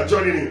sister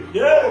joining in,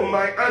 oh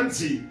my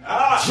auntie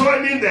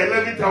joining the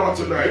 11th hour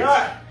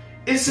tonight.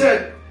 He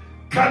said,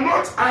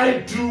 cannot I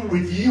do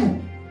with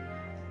you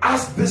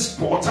as this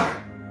potter?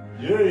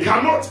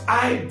 Cannot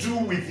I do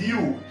with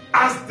you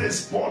as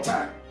this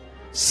potter?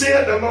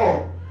 Saith the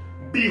Lord,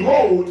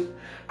 behold,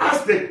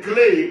 as the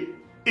clay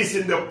is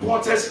in the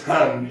potter's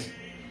hand,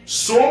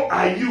 so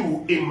are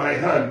you in my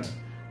hand,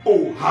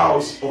 O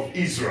house of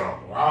Israel.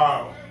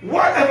 Wow.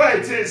 Whatever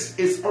it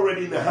is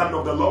already in the hand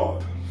of the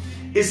Lord.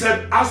 He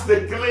said, as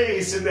the clay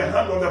is in the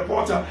hand of the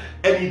potter,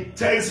 and he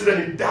turns it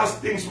and he does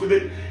things with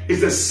it,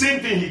 it's the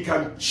same thing. He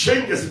can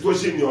change the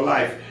situation in your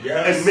life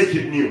and make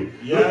it new.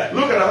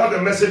 Look at how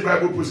the Message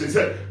Bible puts it. He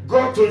said,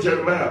 God told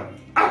Jeremiah,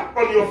 up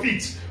on your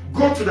feet,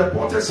 go to the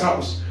potter's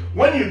house.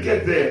 When you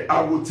get there,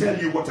 I will tell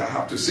you what I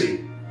have to say.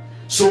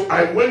 So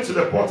I went to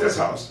the potter's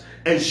house,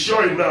 and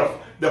sure enough,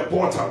 the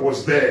potter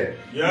was there,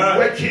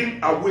 working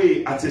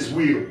away at his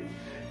wheel.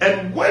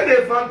 And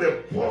whenever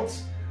the pot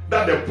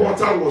that the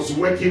potter was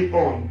working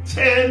on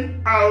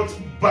turned out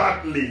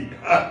badly,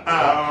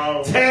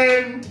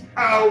 turned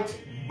out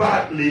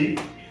badly,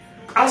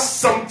 as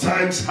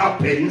sometimes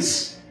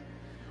happens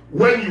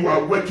when you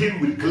are working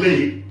with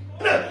clay.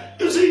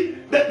 You see,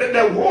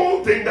 the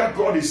whole thing that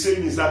God is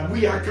saying is that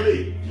we are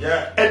clay.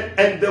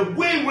 And the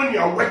way when you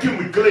are working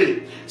with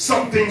clay,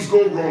 some things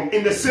go wrong.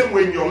 In the same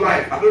way in your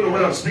life, I don't know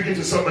when I'm speaking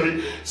to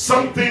somebody,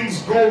 some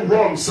things go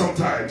wrong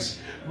sometimes.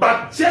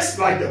 But just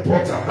like the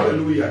potter,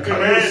 hallelujah,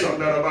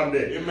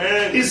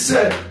 Amen. He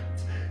said,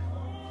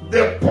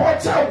 the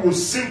potter will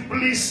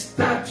simply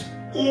start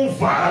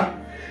over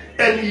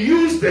and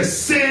use the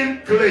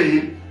same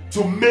clay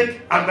to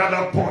make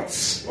another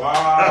pot.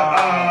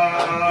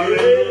 Wow.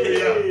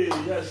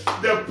 Yes.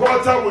 The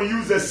potter will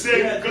use the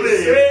same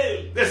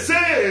clay. The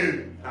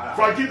same.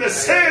 Forgive the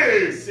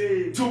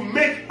same to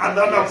make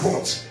another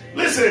pot.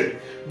 Listen,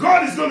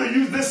 God is going to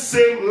use this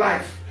same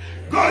life.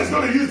 God is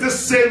going to use the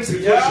same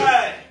situation.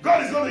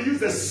 God is going to use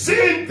the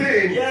same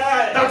thing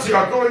that you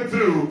are going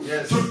through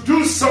to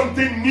do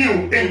something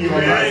new in your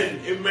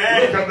life.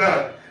 Amen. Look at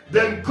that.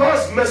 Then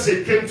God's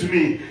message came to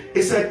me.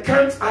 He said,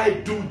 can't I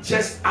do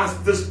just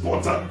as this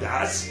potter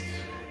does?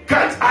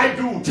 Can't I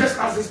do just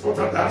as this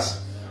potter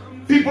does?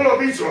 People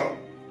of Israel,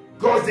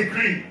 God's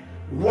decree,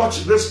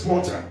 watch this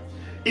potter.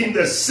 In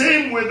the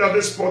same way that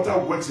this potter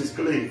works his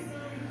clay,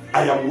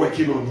 I am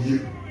working on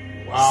you.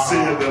 Wow.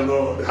 Say the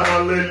Lord.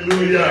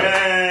 Hallelujah.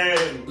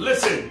 Amen.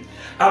 Listen,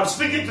 I'm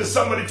speaking to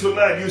somebody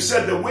tonight. You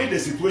said the way the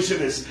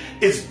situation is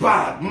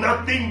bad.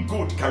 Nothing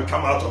good can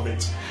come out of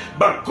it.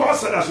 But God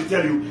said, I should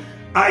tell you,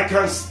 I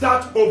can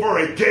start over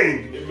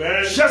again.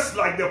 Amen. Just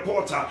like the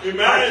potter.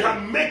 Amen. I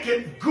can make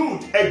it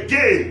good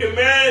again.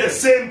 Amen. The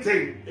same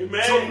thing.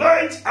 Amen.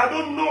 Tonight, I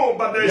don't know,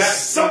 but there's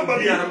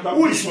somebody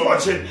who is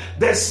watching.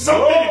 There's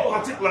something in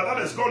particular that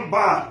has gone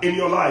bad in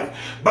your life.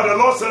 But the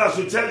Lord said I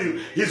should tell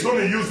you, He's going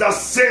to use that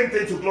same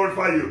thing to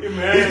glorify you.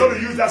 Amen. He's going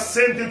to use that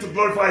same thing to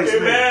glorify His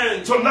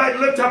name. Tonight,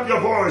 lift up your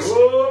voice.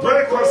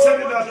 Pray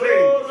concerning that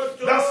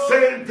thing. That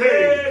same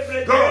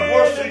thing. God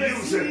wants to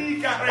use it.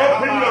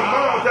 Open your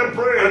mouth and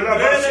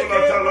pray.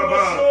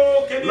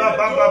 La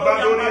baba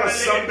badoria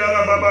sanda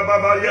la baba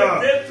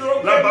babaya.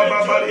 La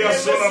baba badia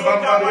sola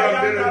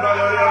bambaria dele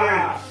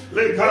balaya.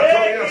 Le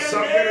katoria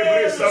sangere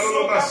bresa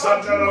lo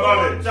basanda la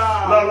bale.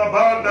 La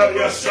banda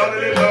ya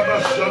sale baba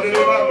sale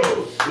balo.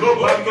 Lo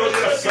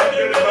bandoria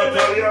sangere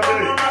batalia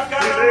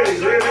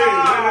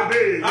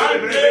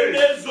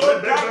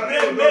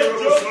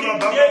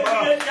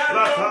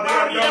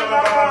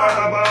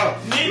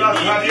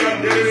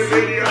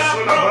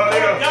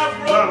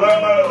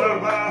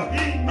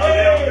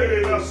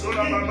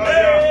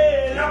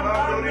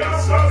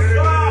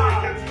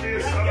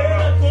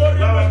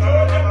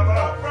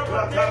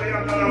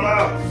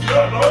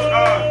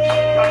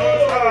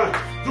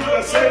do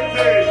the same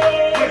thing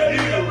with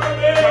you.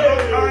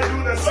 Cannot I do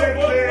the same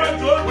thing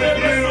with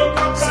you?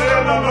 Say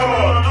the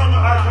Lord,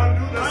 I can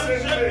do the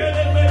same thing.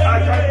 I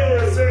can do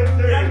the same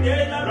thing.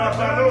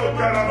 Rapalo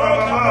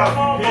karababa,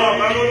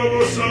 Rapalo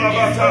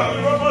musolabata,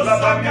 La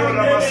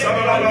Bandiola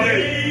Masalabale,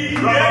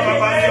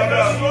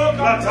 Rabababada,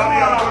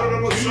 Natalia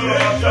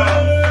musolabata.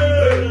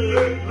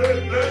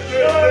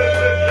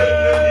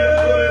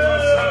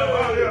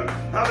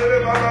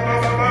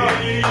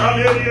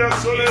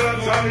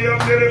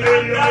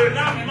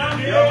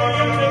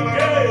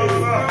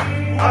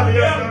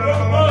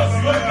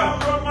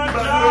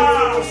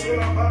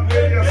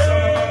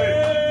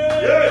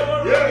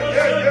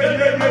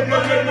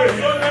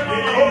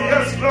 Oh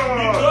yes,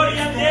 Lord.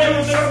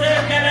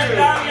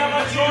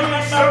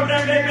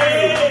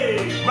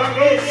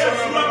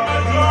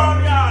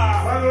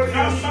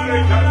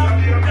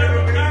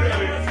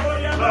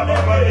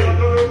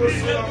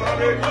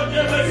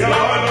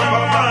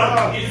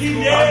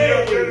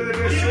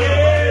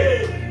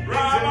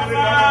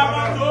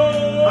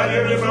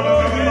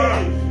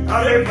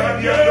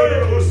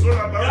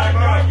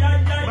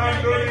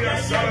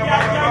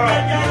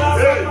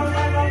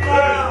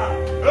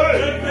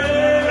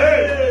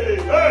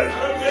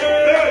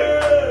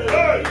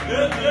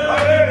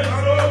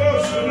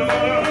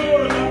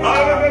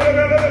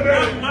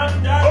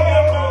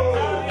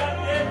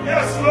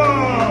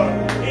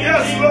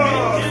 Yes,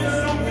 Lord.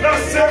 The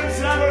same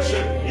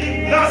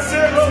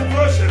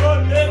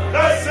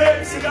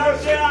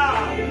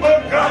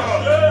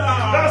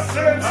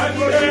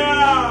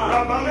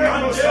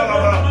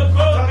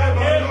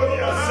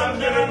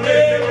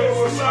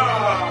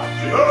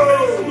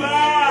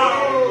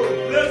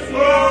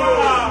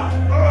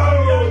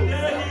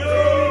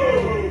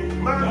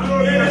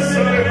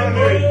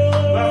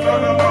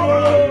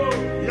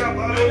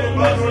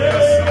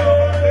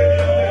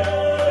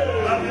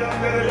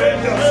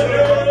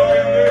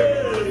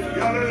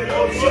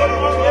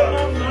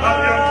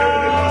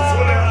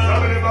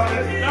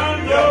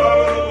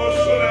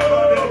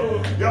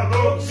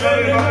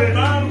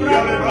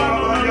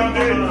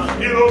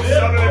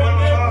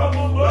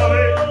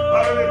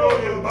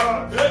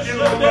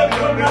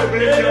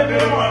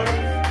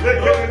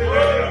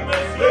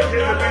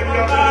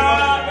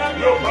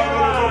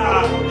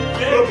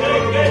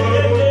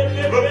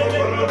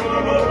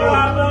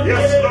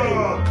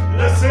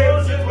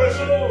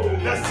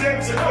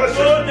situation,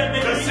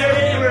 the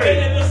same way,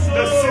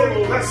 the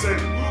same person,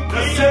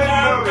 the same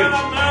marriage.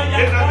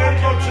 In the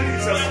name of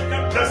Jesus,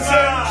 the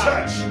same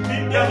church.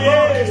 The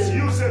Lord is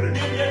using it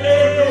to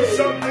do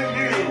something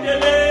new.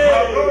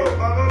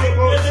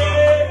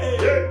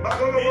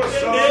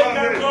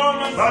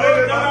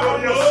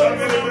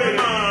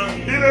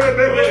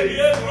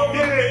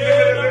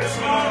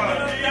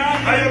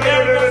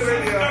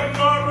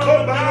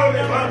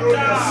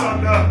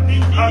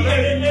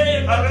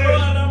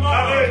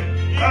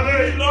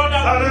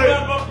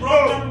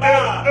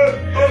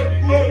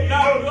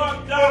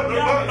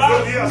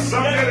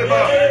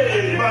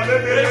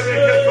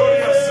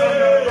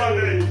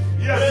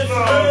 Yes,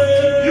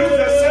 Lord. Use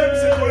the same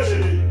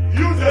situation.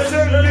 Use the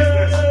same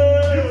business.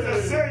 Use the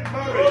same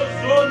marriage.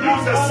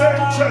 Use the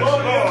same church,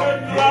 Lord.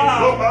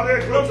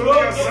 Yes,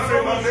 Lord.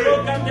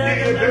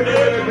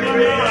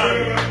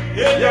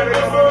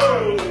 Yes,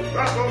 Lord.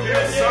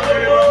 Yes, Lord.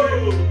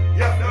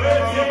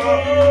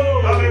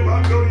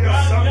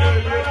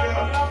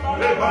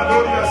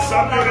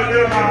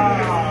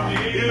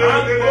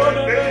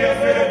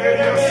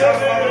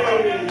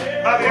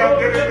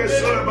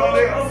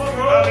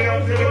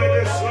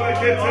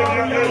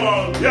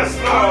 Lord. Yes,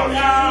 Lord.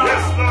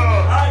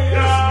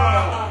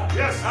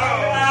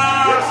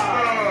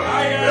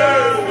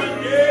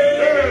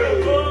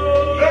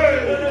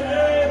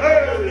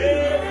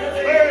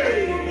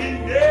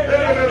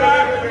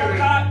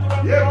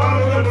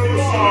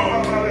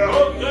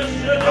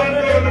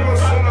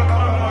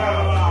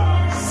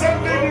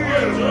 Something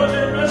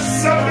new.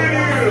 Something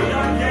new.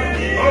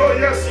 Oh,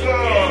 yes,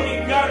 Lord.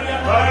 Yes,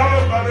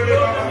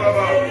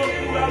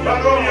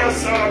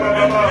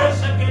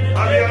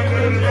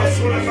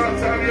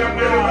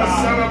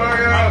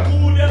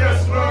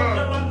 Lord.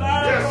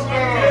 Yes,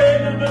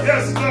 Lord.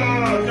 Yes,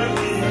 Lord.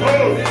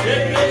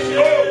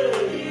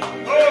 Oh,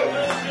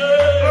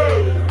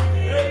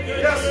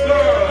 yes,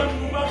 Lord.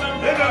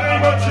 In the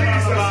name of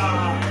Jesus.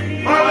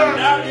 Father,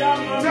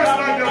 just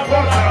like the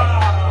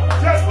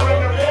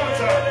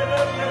water,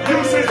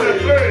 uses the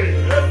clay.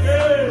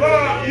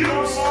 Lord,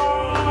 use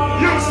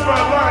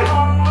my life.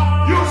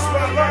 Use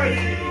my life.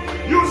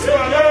 Use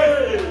my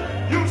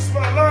life. Use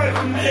my life.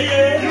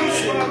 Use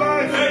my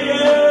life.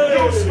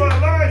 Use my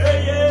life.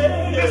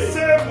 The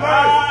same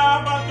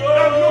life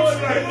that looks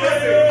like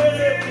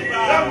nothing.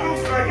 That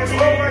looks like it's all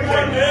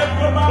right there.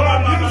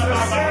 But use the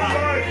same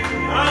life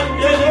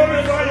to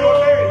glorify your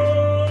name.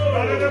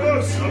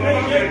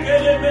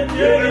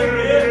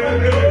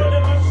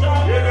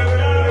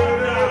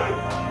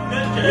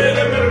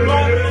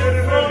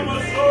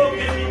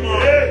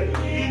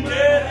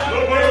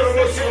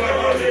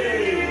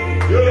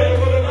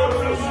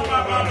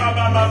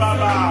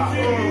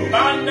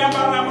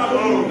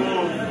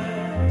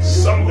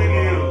 Something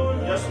new.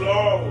 Yes,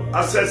 Lord.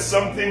 I said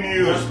something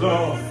new. Yes,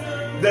 Lord.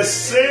 The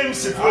same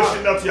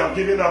situation that you have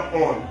given up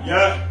on.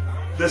 Yeah.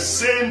 The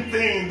same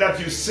thing that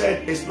you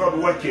said is not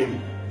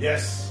working.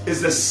 Yes.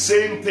 Is the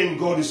same thing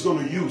God is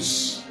going to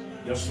use.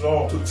 Yes,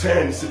 Lord. To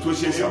turn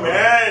situations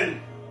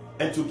around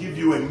and to give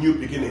you a new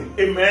beginning.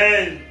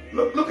 Amen.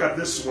 Look at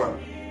this one.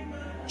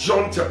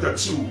 John chapter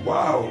 2.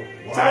 Wow.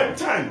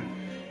 Time.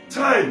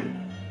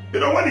 You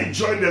know, when you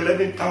join the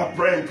 11-hour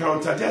prayer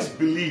encounter, just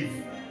believe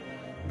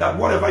that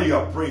whatever you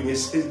are praying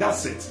is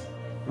that's it.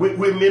 We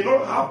may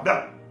not have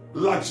that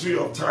luxury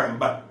of time,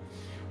 but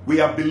we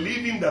are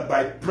believing that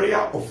by prayer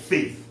of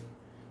faith,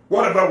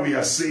 whatever we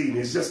are saying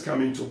is just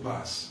coming to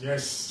pass.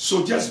 Yes.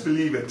 So just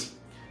believe it.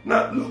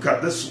 Now look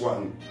at this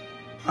one.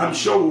 I'm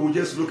sure we will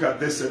just look at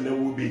this and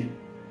then we'll be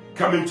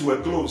coming to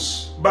a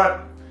close.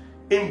 But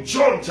in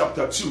John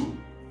chapter 2,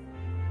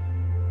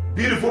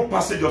 beautiful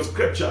passage of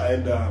scripture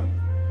and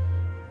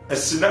a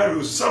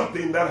scenario,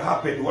 something that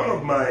happened. One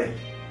of my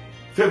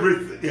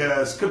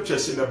favorite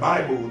scriptures in the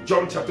Bible,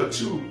 John chapter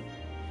 2.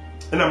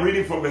 And I'm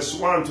reading from verse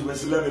 1 to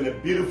verse 11, a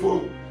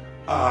beautiful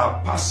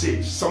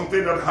passage,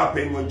 something that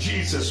happened when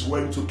Jesus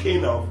went to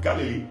Cana of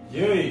Galilee.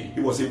 Yay.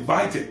 He was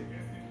invited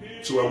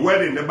to a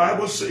wedding. The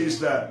Bible says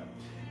that,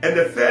 and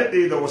the third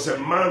day there was a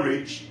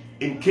marriage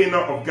in Cana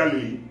of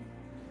Galilee,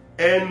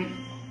 and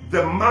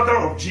the mother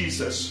of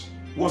Jesus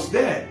was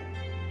there.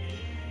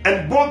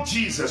 And both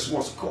Jesus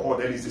was called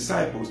and his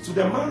disciples to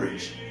the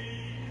marriage.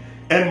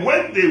 And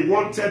when they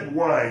wanted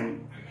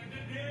wine,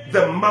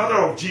 the mother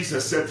of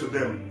Jesus said to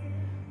them,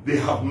 they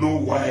have no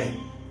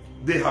wine.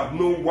 They have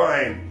no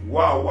wine.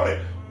 Wow,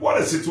 what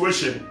a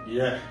situation.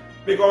 Yeah.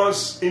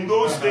 Because in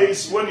those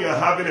days, when you're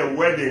having a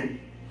wedding,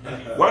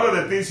 one of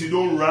the things you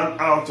don't run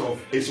out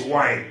of is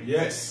wine.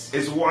 Yes.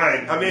 It's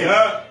wine. I mean,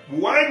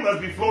 wine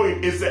must be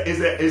flowing. It's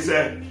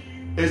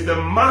the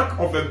mark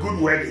of a good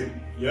wedding.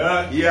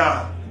 Yeah.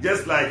 Yeah.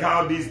 Just like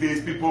how these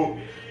days people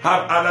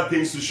have other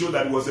things to show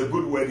that it was a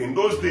good wedding. In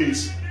those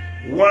days,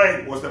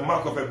 wine was the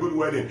mark of a good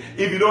wedding.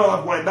 If you don't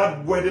have wine,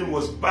 that wedding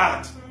was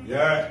bad.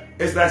 Yeah.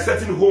 It's like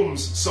certain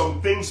homes,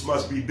 some things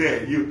must be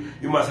there. You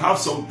must have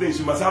some things.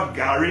 You must have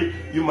gari.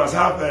 You must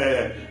have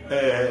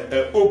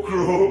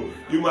okro.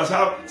 You must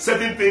have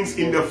certain things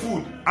in the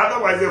food.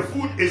 Otherwise, the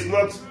food is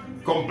not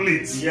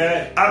complete.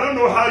 Yeah. I don't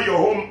know how your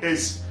home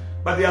is,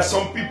 but there are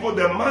some people,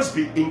 there must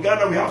be. In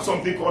Ghana, we have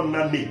something called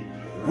nani,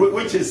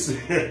 which is,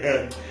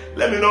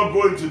 let me not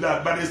go into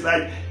that, but it's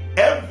like,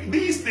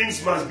 these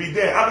things must be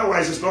there.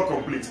 Otherwise, it's not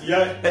complete.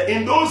 Yeah.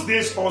 In those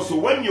days also,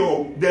 when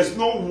there's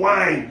no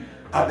wine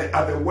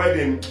at the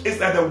wedding,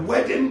 it's at the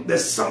wedding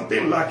there's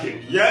something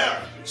lacking.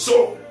 Yeah.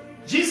 So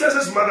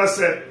Jesus' mother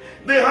said,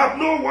 they have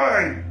no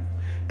wine.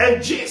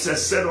 And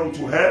Jesus said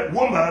unto her,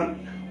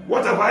 woman,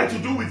 what have I to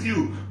do with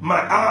you? My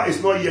hour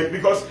is not yet.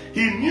 Because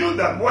he knew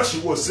that what she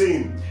was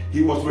saying,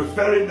 he was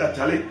referring that,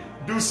 Charlie,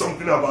 do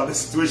something about the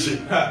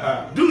situation.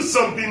 Do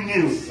something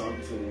new.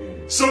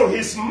 So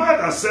his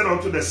mother said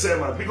unto the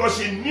servant, because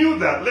she knew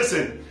that,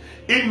 listen,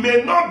 it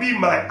may not be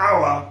my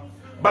hour,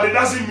 but it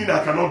doesn't mean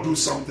I cannot do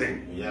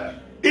something. Yeah.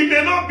 It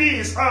may not be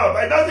his hour,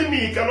 but it doesn't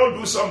mean he cannot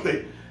do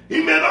something.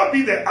 It may not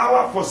be the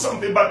hour for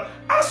something, but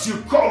as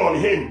you call on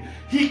him,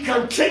 he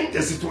can change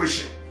the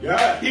situation.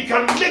 Yeah. He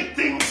can make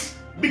things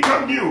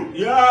become new.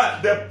 Yeah.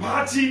 The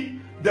party,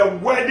 the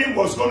wedding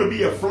was going to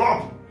be a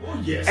flop. Oh,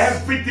 yes.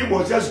 Everything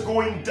was just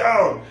going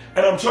down.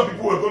 And I'm sure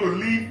people were going to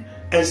leave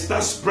and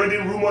start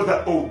spreading rumors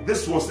that, oh,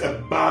 this was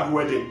a bad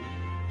wedding.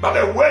 But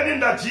the wedding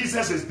that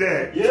Jesus is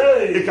there,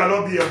 it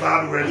cannot be a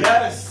bad wedding.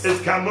 Yes.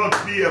 It cannot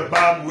be a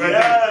bad wedding.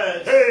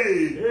 Yes.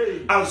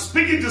 Hey, I'm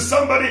speaking to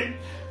somebody.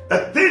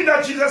 The thing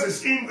that Jesus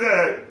is in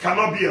there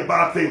cannot be a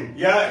bad thing.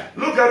 Yeah.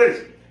 Look at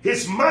it.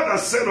 His mother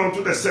said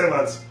unto the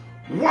servants,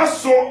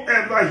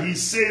 whatsoever he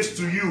says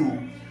to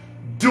you,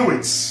 do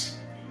it.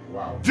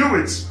 Wow. Do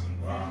it.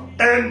 Wow.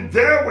 And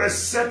there were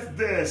set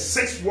there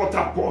 6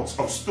 water pots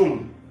of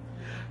stone,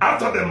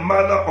 after the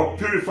manner of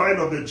purifying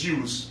of the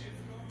Jews,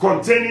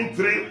 containing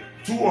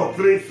 2 or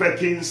 3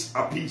 firkins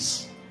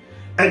apiece.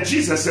 And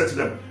Jesus said to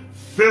them,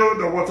 fill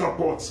the water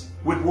pots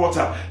with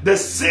water. The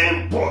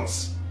same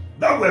pots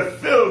that were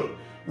filled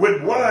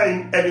with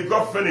wine and it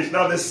got finished.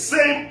 Now the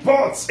same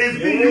pots is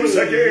being used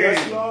again.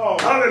 Yes,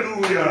 Lord.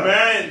 Hallelujah.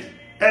 Amen.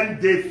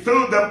 And they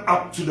filled them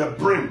up to the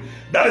brim.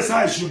 That is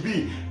how it should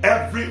be.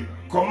 Every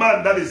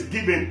command that is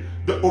given,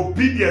 the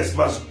obedience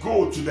must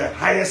go to the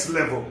highest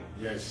level.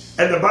 Yes.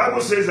 And the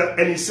Bible says that,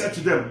 and he said to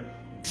them,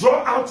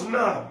 draw out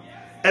now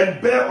and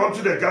bear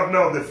unto the governor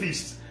of the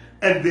feast.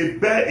 And they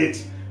bear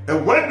it.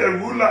 And when the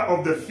ruler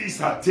of the feast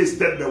had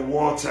tasted the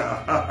water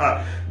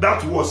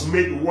that was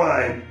made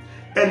wine,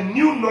 and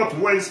knew not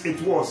whence it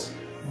was,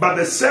 but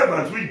the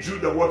servant which drew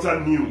the water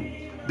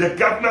knew, the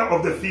governor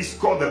of the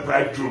feast called the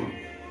bridegroom.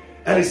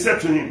 And he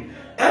said to him,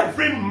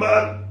 every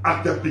man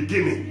at the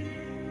beginning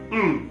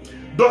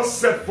does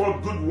set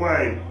forth good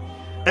wine,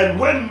 and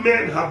when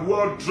men have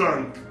well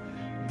drunk,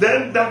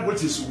 then that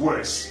which is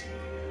worse.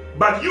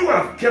 But you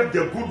have kept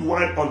the good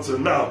wine until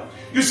now.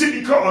 You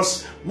see,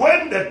 because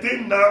when the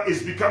thing now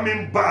is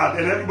becoming bad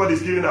and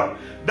everybody's giving up,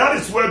 that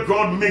is where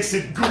God makes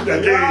it good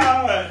again.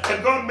 Yeah.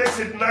 And God makes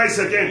it nice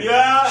again.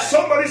 Yeah.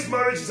 Somebody's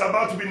marriage is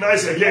about to be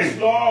nice again. Yes,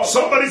 Lord.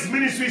 Somebody's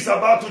ministry is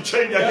about to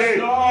change Yes,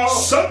 again. Lord.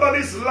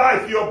 Somebody's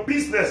life, your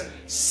business,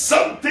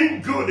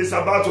 something good is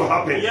about to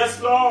happen.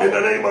 Yes, Lord. In the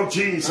name of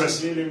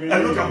Jesus.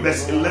 And look at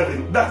verse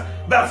 11.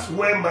 That's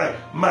where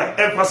my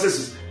emphasis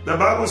is. The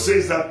Bible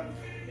says that,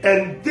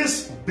 and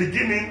this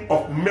beginning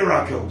of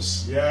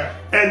miracles. Yeah.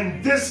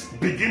 And this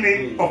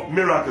beginning of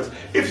miracles.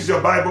 If it's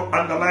your Bible,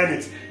 underline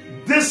it.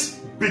 This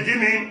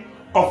beginning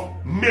of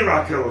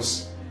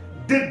miracles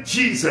did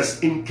Jesus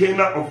in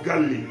Cana of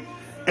Galilee,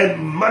 and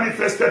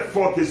manifested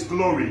forth his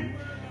glory,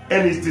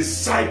 and his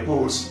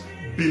disciples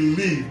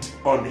believed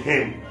on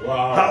him.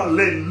 Wow.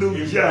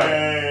 Hallelujah.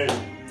 Amen.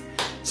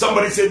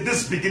 Somebody said,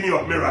 this beginning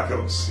of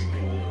miracles.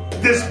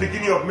 This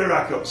beginning of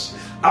miracles.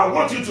 I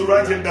want you to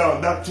write it down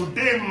that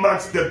today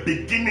marks the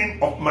beginning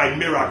of my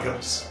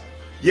miracles.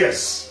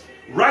 Yes,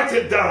 write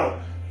it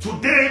down.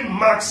 Today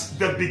marks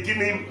the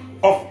beginning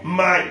of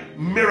my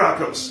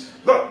miracles.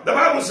 Look, the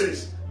Bible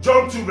says,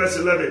 John 2 verse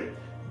 11,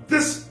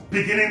 this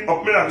beginning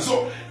of miracles.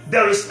 So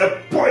there is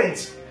a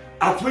point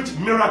at which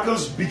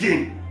miracles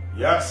begin.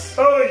 Yes.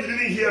 Oh, you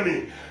didn't hear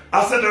me.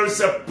 I said there is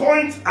a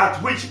point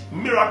at which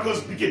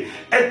miracles begin.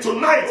 And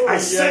tonight I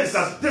sense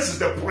that this is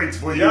the point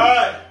for you.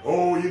 Yeah.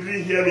 Oh, you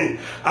didn't hear me.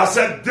 I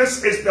said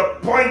this is the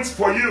point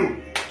for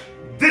you.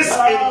 This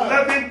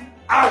 11th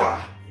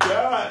hour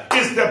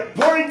is the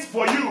point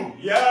for you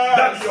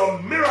that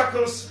your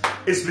miracles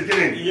is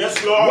beginning.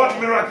 Yes, Lord. What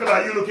miracle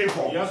are you looking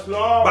for? Yes,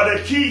 Lord. But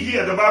the key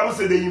here, the Bible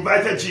said they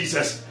invited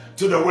Jesus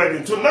to the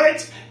wedding.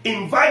 Tonight,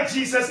 invite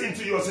Jesus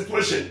into your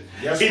situation.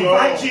 Yes,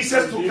 invite Lord.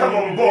 Jesus to come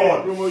on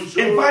board.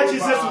 Invite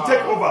Jesus to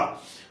take over.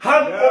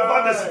 Hand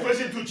over the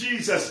situation to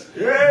Jesus.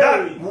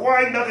 That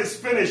wine that is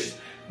finished,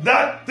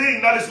 that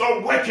thing that is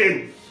not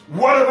working,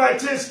 whatever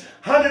it is,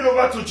 hand it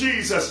over to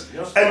Jesus,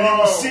 and you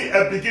will see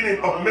a beginning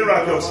of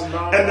miracles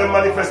and the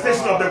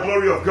manifestation of the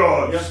glory of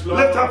God.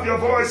 Lift up your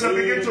voice and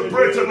begin to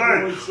pray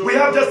tonight. We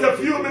have just a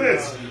few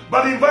minutes,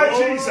 but invite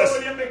Jesus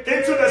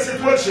into the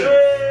situation.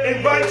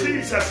 Invite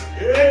Jesus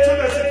into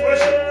the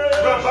situation.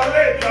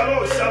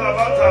 Oh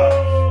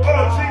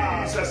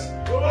Jesus,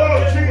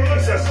 oh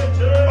Jesus,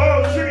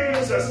 oh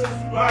Jesus.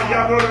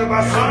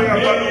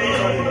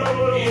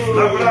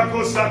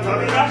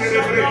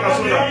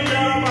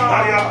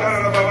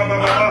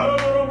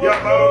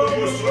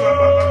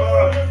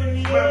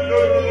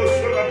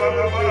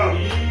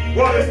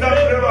 What is that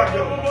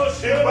miracle?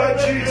 Invite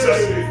Jesus.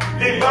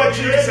 Invite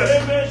Jesus.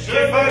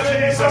 Invite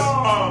Jesus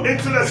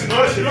into the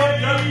situation.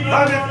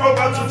 Hand it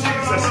over to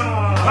Jesus.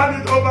 Hand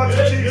it over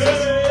to Jesus.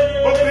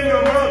 Open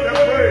your mouth and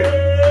pray.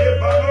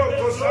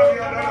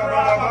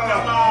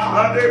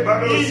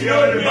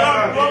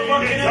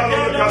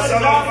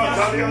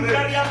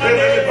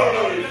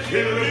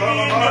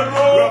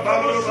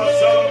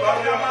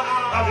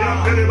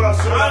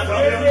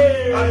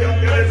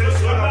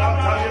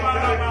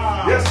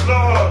 Yes,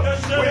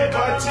 Lord. We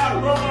invite you.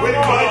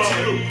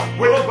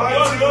 We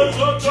invite you.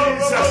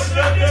 Jesus,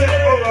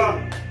 take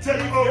over.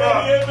 Take over.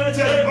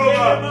 Take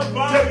over.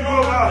 Take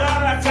over.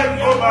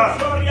 Take over.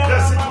 The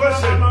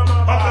situation of the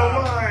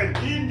wine.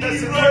 The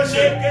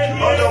situation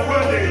of the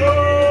wedding.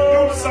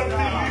 Do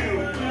something new.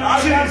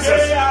 Jesus, do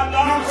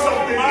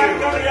something new.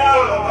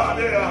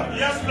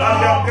 Yes,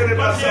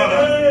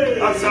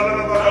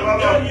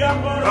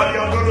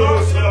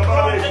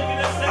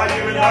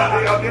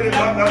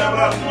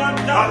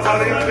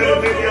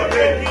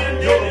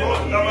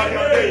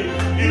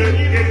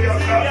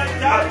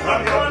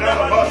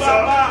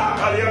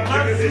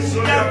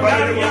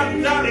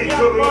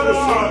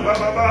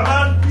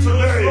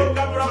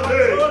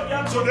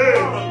 Today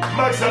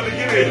marks the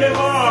beginning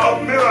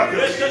of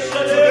miracles.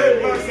 Today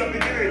marks the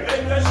beginning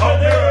of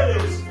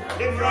miracles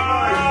in your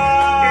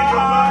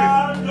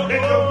life, in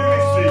your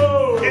ministry,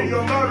 in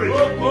your marriage.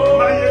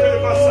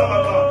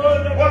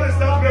 What is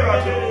that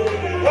miracle?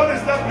 What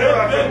is that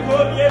miracle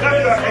that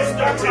you are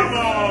expecting?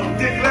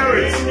 Declare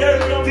it.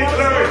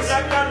 Declare it.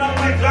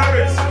 Declare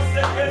it.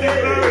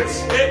 Declare it.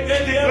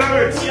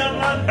 Declare it.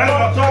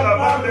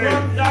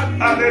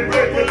 And they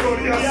break the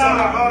Korea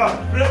Salama.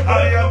 Yes,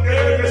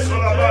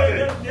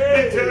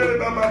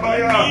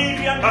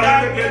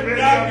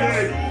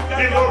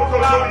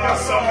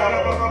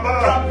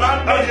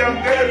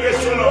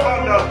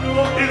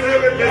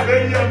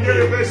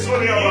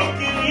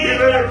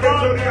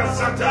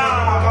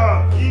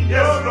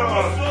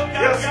 Lord.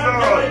 Yes,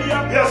 Lord.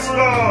 Yes,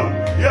 Lord.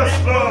 Yes,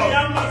 Lord.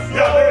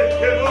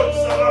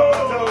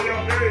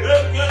 The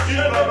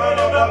beginning of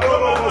my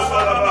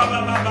miracles.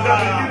 The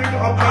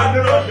beginning of my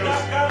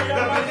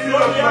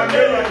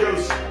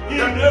miracles. The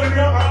beginning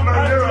of my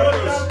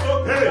miracles.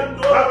 Hey,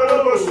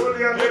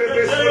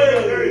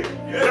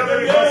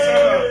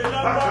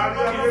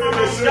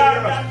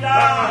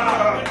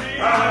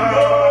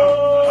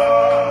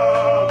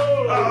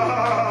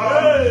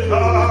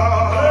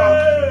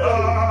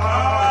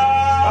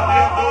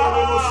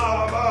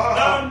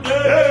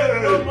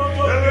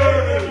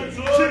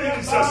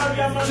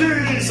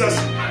 Jesus, Jesus,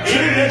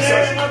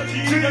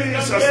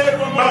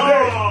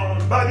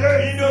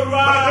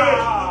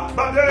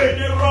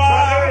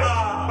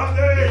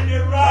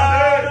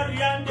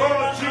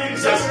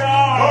 Jesus,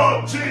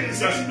 God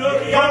Jesus,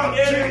 God Jesus, God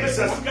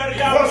Jesus,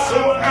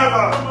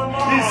 whatsoever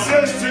He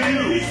says to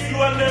you,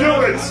 do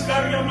it,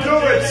 do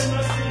it,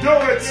 do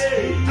it,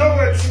 do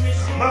it.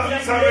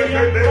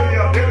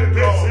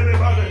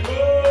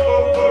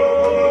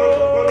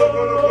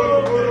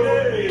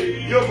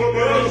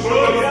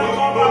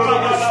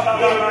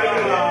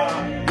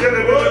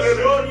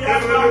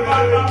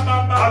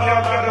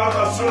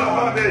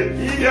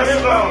 Yes,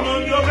 Lord.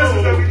 This is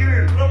the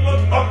beginning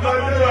of my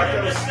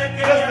miracles. This is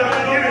the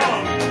beginning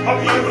of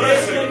my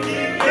blessing.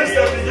 This is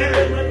the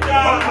beginning of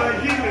my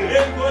healing.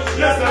 This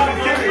is the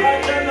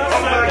beginning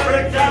of my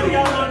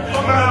breakthrough.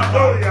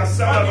 Mandoria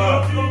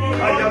Salama.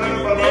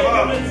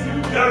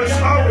 There is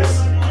always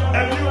a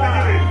new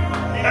beginning,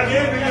 a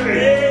new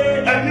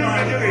beginning, a new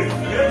beginning, a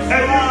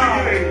new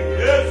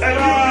beginning, a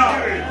new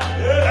beginning,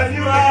 a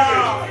new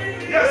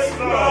beginning. Yes,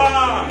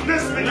 Lord.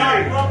 This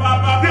beginning,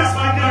 this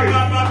beginning,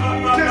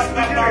 this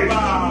beginning,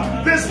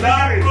 this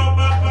beginning of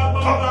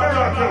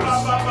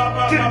miracles.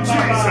 Give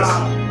Jesus.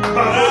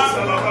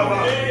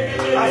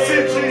 I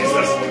see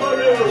Jesus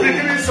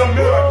beginning some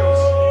miracles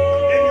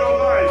in your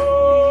life.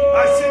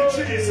 I see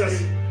Jesus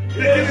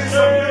beginning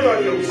some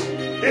miracles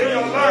in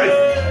your life.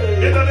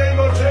 In the name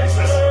of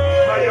Jesus.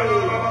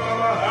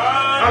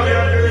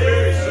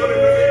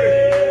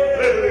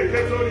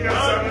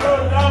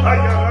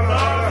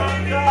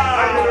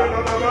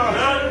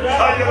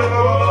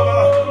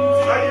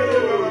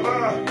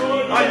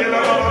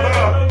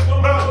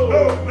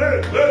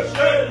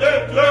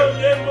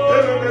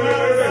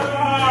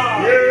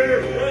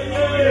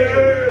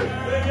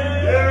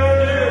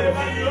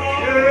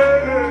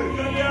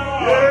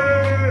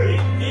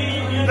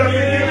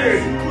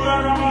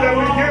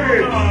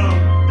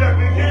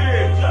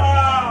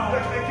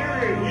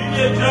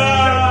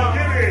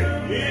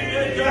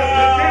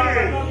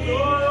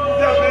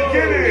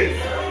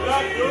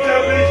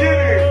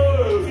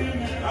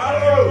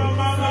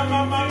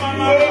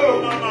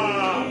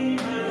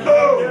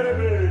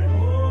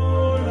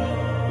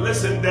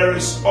 Listen, there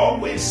is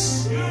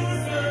always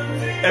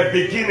a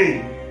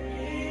beginning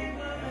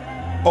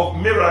of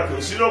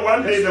miracles. You know,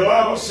 one day the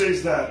Bible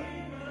says that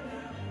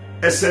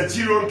a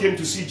centurion came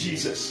to see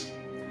Jesus.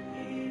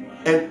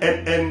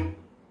 And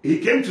he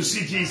came to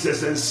see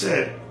Jesus and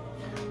said,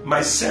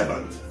 my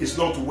servant is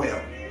not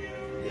well.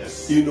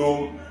 Yes. You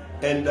know,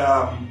 and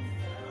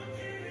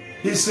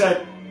he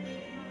said,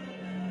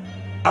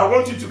 I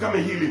want you to come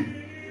and heal him.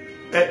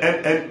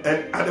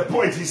 And at the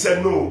point he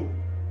said, no,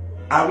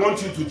 I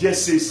want you to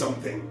just say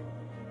something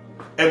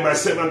and my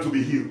servant will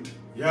be healed.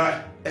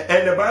 Yeah.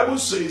 And the Bible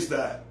says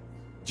that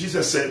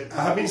Jesus said,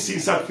 I haven't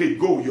seen such faith.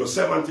 Go, your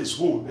servant is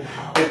whole.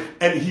 Wow.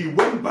 And he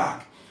went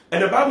back.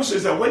 And the Bible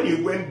says that when he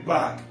went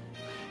back,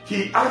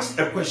 he asked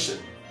a question.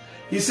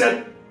 He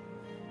said,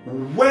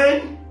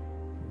 when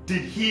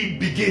did he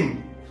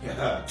begin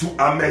to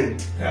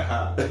amend.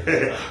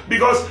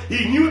 Because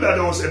he knew that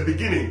there was a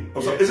beginning.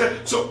 He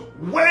said, so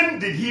when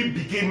did he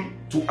begin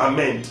to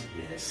amend?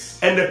 Yes.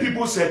 And the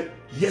people said,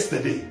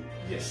 yesterday.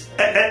 Yes.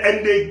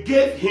 And they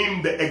gave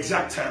him the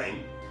exact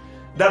time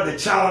that the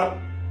child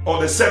or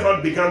the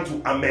servant began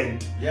to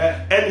amend.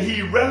 Yeah. And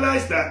he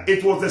realized that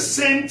it was the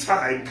same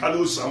time,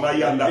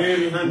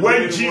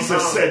 when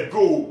Jesus said,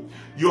 go,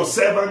 your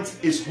servant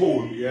is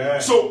whole. Yeah.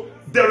 So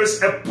there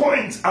is a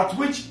point at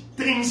which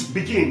things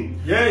begin.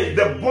 Yeah.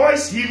 The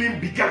boy's healing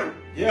began.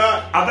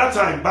 Yeah. At that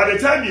time, by the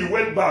time he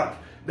went back,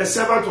 the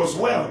servant was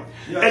well.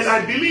 Yes. And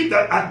I believe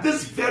that at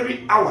this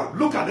very hour,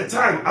 look at the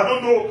time. I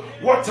don't know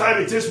what time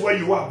it is where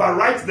you are, but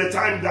write the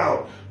time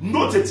down.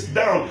 Note it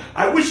down.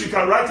 I wish you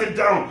can write it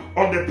down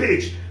on the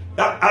page.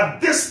 That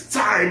at this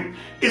time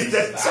is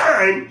the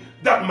time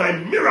that my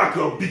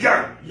miracle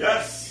began.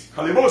 Yes.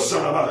 And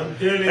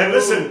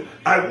listen,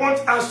 I want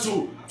us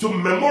to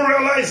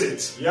memorialize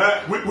it.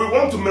 Yeah. We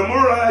want to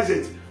memorialize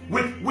it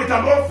with an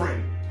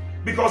offering.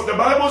 Because the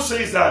Bible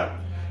says that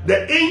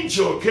the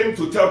angel came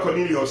to tell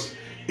Cornelius,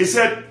 he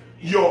said,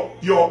 your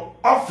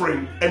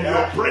offering and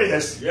your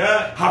prayers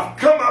have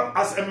come up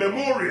as a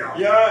memorial.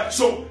 Yeah.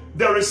 So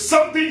there is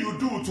something you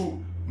do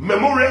to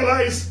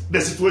memorialize the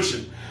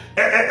situation.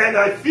 And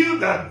I feel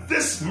that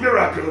this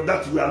miracle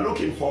that we are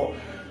looking for,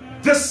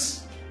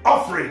 this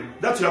offering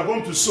that you are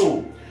going to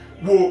sow,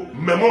 will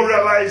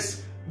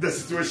memorialize the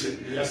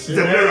situation,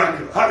 the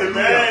miracle. Hallelujah.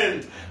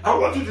 Amen. I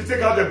want you to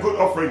take out a good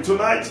offering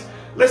tonight.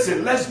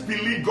 Listen, let's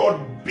believe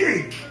God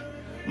big,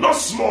 not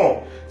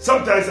small.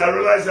 Sometimes I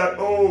realize that,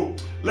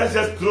 let's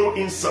just throw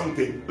in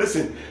something.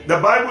 Listen, the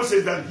Bible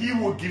says that he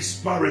who gives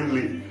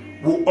sparingly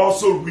will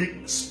also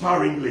reap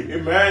sparingly.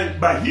 Amen.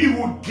 But he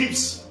who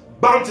gives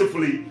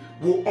bountifully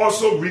will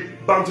also reap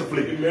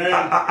bountifully. Amen.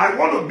 I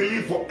want to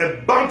believe for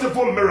a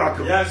bountiful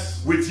miracle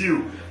with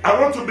you. I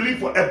want to believe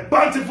for a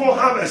bountiful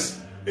harvest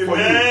for you.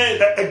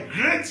 A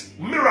great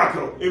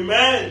miracle.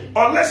 Amen.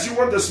 Unless you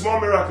want a small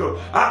miracle.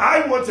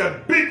 I want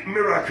a big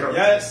miracle.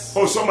 Yes.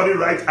 Oh, somebody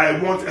write, I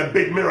want a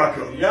big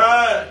miracle.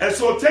 Yeah. And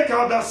so take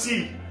out that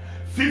seed.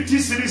 50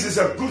 cedis is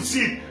a good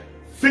seed.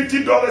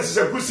 $50 is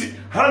a good seed.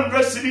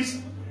 100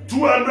 cedis,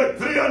 200,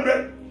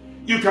 300.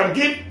 You can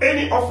give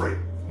any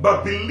offering.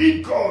 But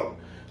believe God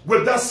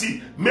with that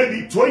seed.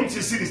 Maybe 20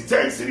 cedis,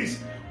 10 cedis,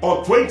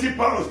 or 20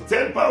 pounds,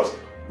 10 pounds.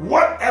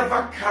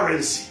 Whatever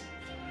currency.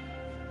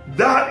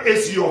 That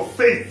is your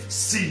faith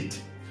seed.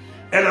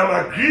 And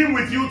I'm agreeing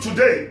with you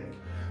today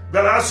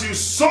that as you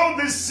sow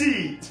this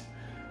seed,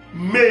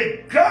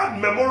 may God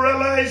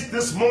memorialize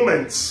this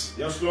moment.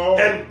 Yes,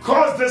 Lord. And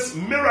cause this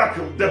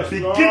miracle, the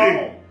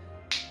beginning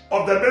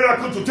of the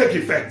miracle, to take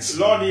effect.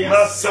 Lord,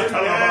 yes.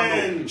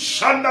 Amen.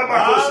 Shanda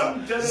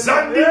Bagosa.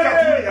 Zandi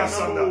Katuya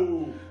Sanda.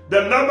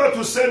 The number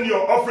to send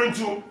your offering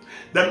to,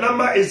 the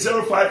number is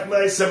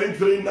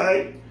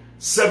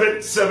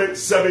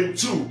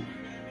 059-739-7772.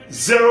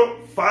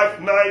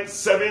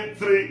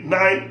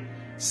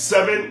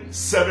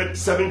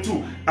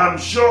 059-739-7772. I'm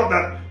sure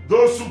that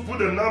those who put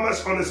the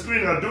numbers on the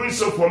screen are doing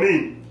so for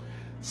me.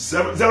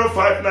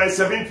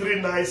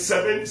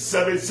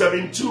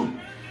 059-739-7772.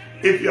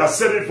 If you are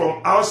sending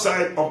from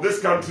outside of this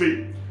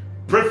country,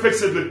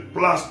 prefix it with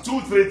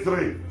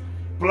 +233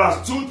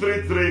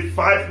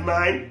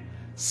 +233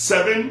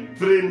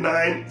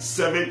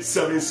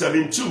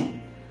 59-739-7772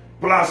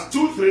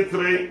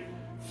 +233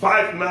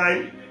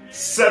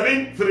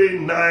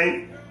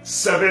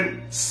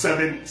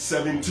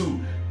 59-739-7772.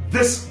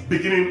 This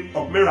beginning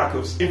of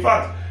miracles. In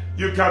fact,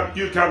 you can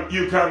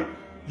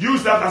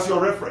use that as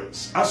your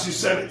reference as you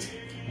send it.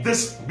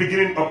 This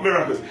beginning of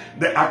miracles.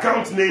 The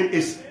account name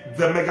is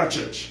the Mega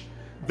Church.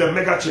 The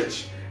Mega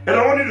Church. And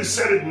I want you to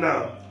send it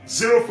now.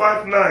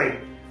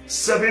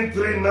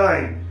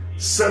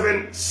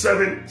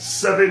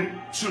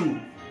 059-739-7772.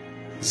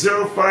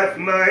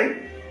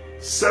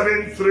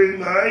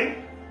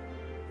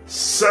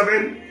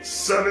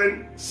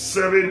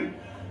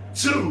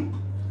 059-739-7772.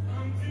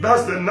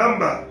 That's the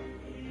number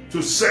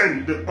to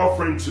send the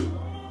offering to.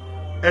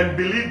 And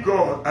believe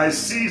God, I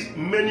see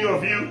many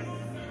of you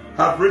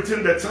have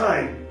written the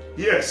time.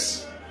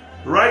 Yes,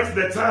 write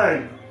the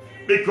time,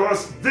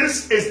 because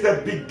this is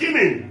the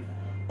beginning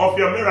of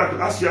your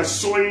miracle as you are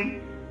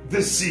sowing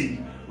this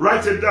seed.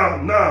 Write it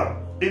down now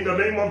in the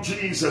name of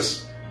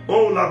Jesus.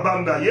 Oh,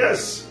 Labanda,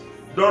 yes.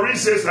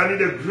 Doris says, I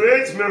need a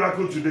great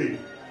miracle today.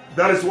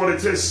 That is what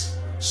it is.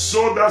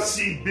 Sow that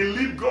seed.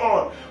 Believe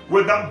God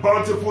with that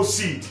bountiful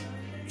seed.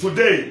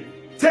 Today,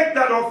 take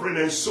that offering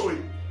and sow it.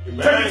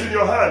 Amen. Take it in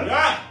your hand.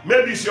 Yeah.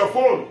 Maybe it's your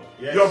phone,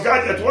 your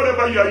gadget,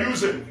 whatever you are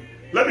using.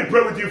 Let me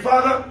pray with you,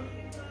 Father.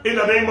 In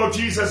the name of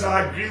Jesus,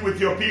 I agree with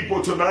your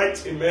people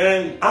tonight.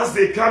 Amen. As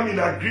they come in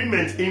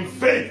agreement, in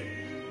faith,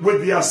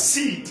 with their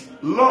seed,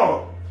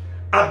 Lord,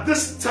 at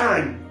this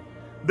time,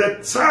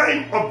 the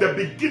time of the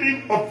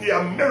beginning of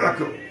their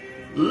miracle,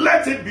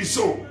 let it be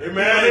so. Amen. In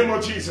the name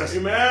of Jesus.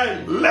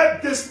 Amen.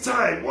 Let this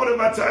time,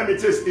 whatever time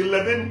it is,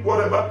 11,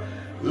 whatever,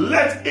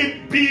 let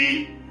it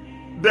be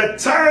the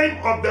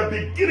time of the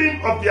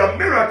beginning of their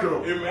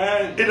miracle.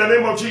 Amen. In the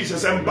name of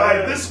Jesus. And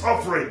by this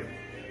offering,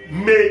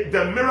 May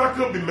the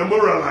miracle be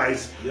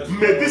memorialized. Yes,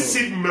 May Lord. this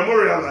seed be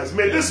memorialized.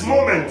 May this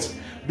moment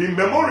be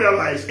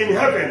memorialized in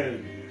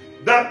heaven.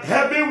 That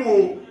heaven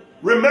will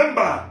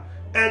remember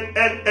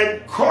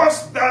and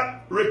cause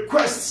that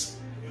request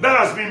that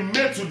has been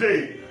made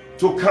today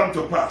to come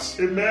to pass.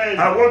 Amen.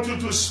 I want you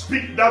to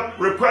speak that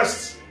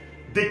request.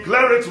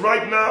 Declare it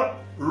right now.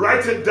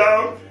 Write it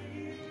down.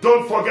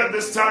 Don't forget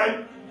this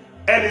time.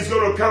 And it's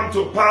going to come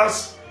to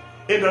pass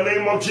in the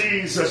name of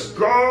Jesus.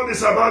 God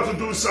is about to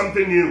do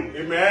something new.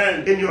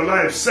 Amen. In your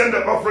life. Send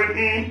the offering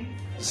in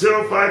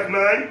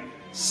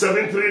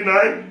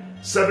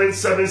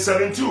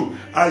 059-739-7772.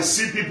 I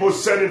see people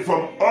sending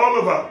from all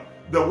over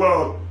the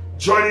world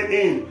joining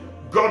in.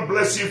 God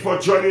bless you for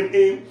joining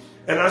in.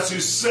 And as you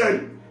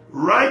send,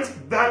 write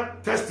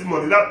that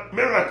testimony, that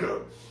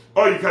miracle.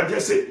 Or you can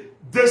just say,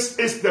 this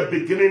is the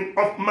beginning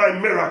of my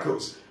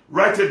miracles.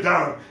 Write it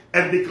down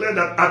and declare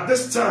that at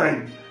this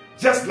time,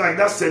 just like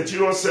that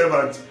centurion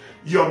servant,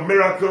 your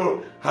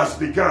miracle has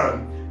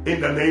begun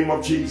in the name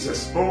of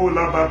Jesus. Oh,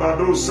 la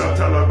babado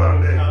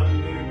satalabande.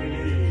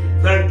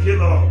 Thank you,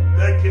 Lord.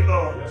 Thank you,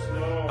 Lord. Yes,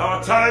 Lord.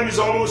 Our time is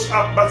almost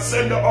up, but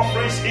send the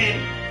offerings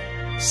in.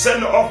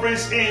 Send the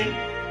offerings in.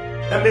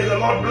 And may the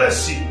Lord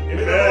bless you.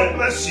 May the Lord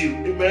bless you.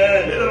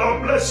 Amen. May the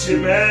Lord bless you.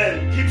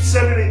 Amen. Keep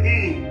sending it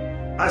in.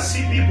 I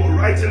see people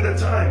writing the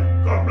time.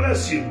 God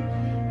bless you.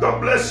 God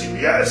bless you.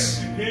 Yes.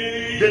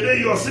 The day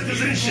your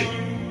citizenship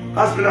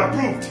has been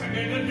approved.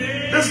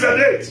 This is the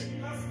date.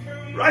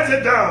 Write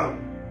it down.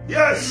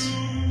 Yes.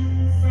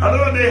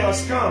 Another day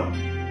has come.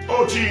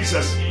 Oh,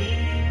 Jesus.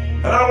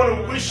 And I want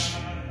to wish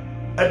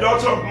a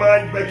daughter of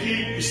mine,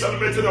 Becky, who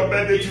celebrated her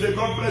birthday today.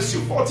 God bless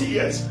you. 40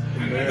 years.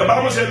 Amen. The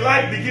Bible said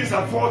life begins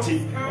at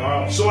 40.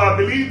 Wow. So I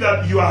believe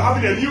that you are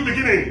having a new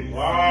beginning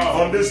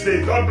on this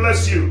day. God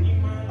bless you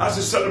as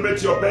you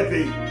celebrate your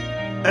birthday.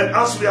 And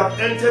as we have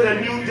entered a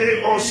new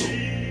day also,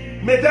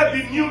 may there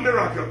be new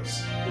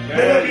miracles. Amen. May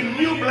there be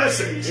new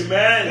blessings.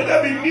 Amen. May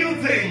there be new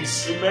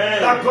things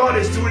Amen. that God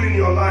is doing in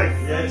your life.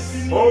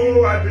 Yes.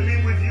 Oh, I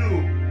believe with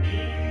you.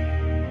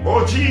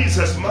 Oh,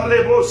 Jesus.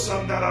 Malebo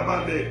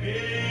Sandarabande.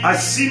 I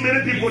see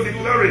many people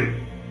declaring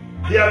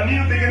their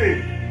new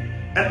beginning.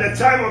 At the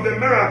time of the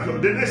miracle,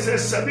 the day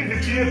says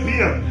 7:58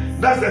 p.m.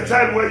 That's the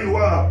time where you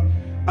are.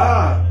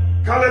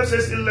 Caleb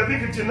says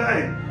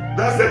 11:59.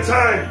 That's the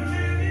time.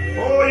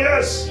 Oh,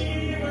 yes.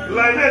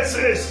 Lynette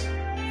says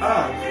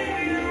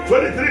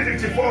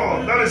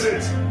 23:54. That is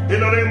it. In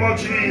the name of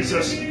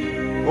Jesus.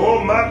 Oh,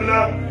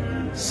 Magna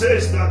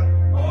says that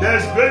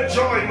there's great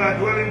joy in my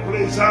dwelling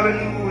place.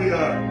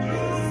 Hallelujah.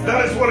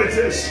 That is what it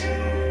is.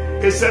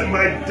 It said,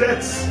 my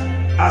debts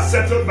are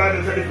settled by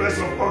the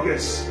 31st of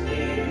August.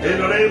 In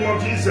the name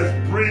of Jesus.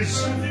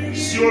 Praise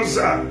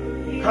Sioza.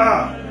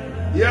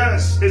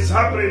 Yes, it's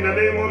happening in the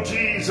name of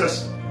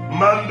Jesus.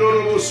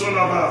 Mandoro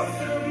Solava.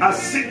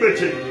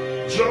 Asigbeche.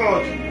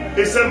 George.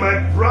 It said, my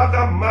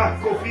brother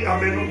Mark Kofi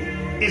Amenu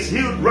is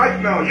healed right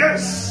now.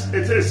 Yes,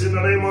 it is in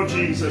the name of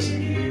Jesus.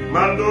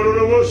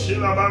 Mandoro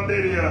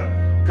Shilabanderia.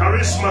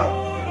 Charisma.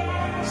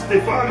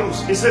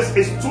 Stephanos. It says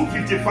it's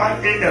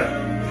 2:55 a.m.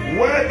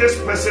 Where this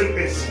person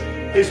is,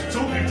 it's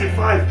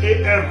 2:55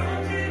 a.m.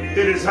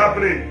 It is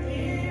happening.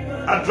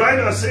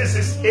 Adrina says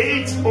it's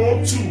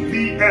 8:02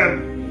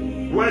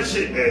 p.m. where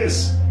she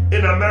is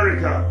in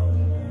America.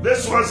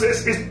 This one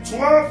says it's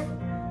 12.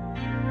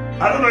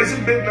 I don't know, is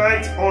it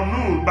midnight or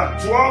noon, but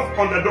 12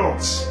 on the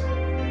dots.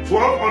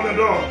 12 on the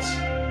dots.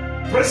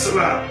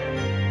 Priscilla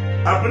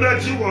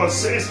Abenajiwa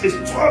says it's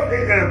 12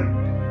 a.m.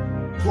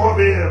 12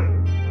 a.m.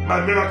 My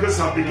miracles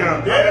have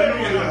begun.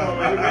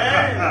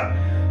 Hallelujah.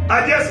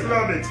 I just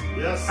love it.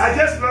 Yes. I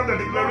just love the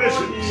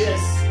declaration.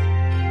 Yes.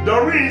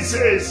 Doreen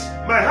says,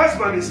 my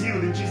husband is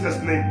healed in Jesus'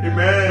 name.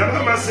 Amen. The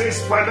mama says,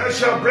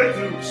 financial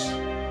breakthroughs.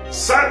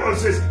 Simon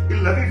says,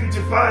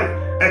 11:55,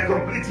 a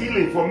complete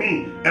healing for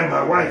me and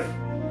my wife.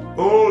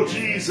 Oh,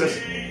 Jesus.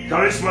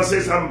 Charisma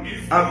says, I'm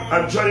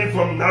joining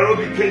from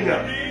Nairobi,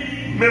 Kenya.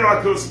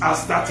 Miracles are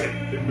started.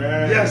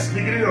 Amen. Yes,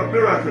 beginning of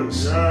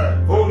miracles. Yeah.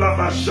 Oh, la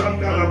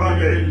bashanda la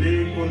bande.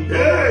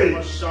 Hey,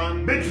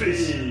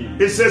 Beatrice.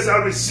 It says, I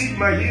receive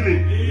my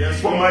healing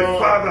for my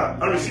father.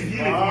 I receive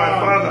healing for my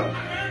father.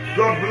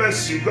 God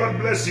bless you. God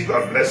bless you.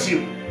 God bless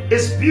you.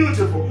 It's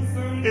beautiful.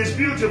 It's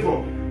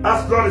beautiful.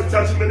 As God is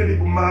touching many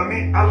people.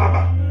 Mami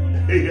Alaba.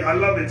 Hey, I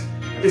love it.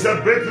 It's a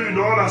breakthrough in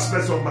all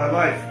aspects of my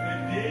life.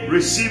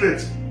 Receive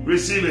it.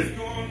 Receive it.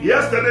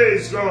 Yesterday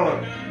is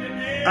gone.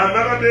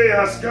 Another day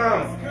has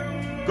come.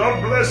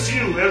 God bless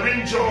you.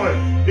 Erin Joy.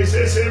 He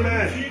says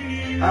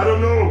amen. I don't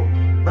know,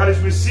 but it's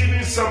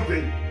receiving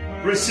something.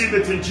 Receive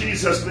it in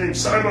Jesus' name.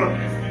 Simon,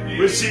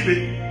 receive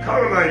it.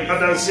 Caroline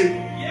Adansi,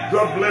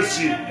 God bless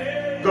you.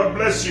 God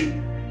bless you.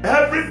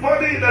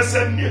 Everybody there's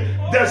a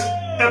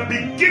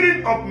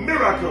beginning of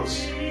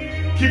miracles.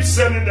 Keep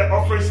sending the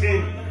offerings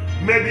in.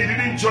 Maybe you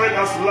didn't join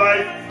us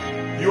live.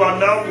 You are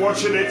now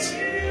watching it.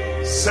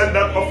 Send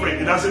that offering.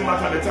 It doesn't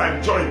matter the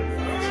time. Join.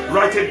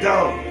 Write it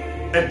down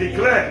and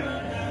declare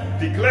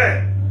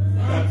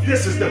that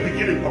this is the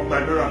beginning of my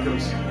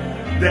miracles.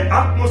 The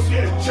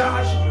atmosphere is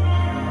charged.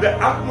 The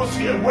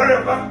atmosphere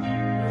wherever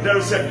there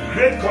is a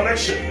great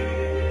connection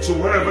to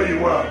wherever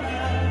you are.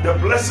 The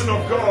blessing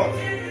of God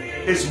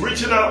is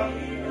reaching out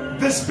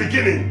this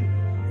beginning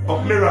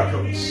of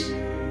miracles.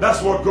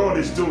 That's what God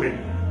is doing.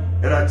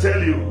 And I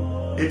tell you,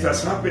 it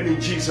has happened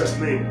in Jesus'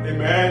 name.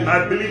 Amen.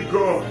 I believe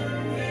God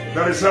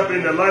that is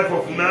happening in the life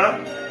of Na.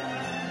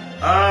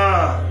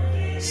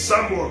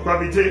 Samuel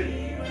Kwabite.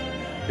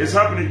 It's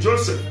happening.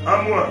 Joseph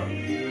Amwa.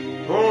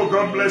 Oh,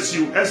 God bless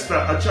you. Esther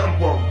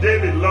Achampong.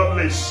 David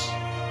Lovelace.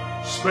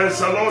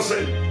 Spencer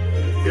Lawson.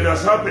 It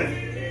has happened.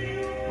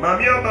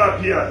 Mamia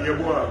Bapia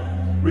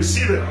Yeboah.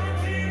 Receive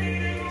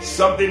it.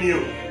 Something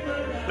new.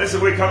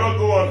 Listen, we cannot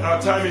go on. Our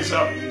time is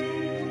up.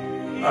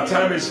 Our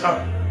time is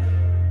up.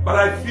 But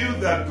I feel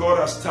that God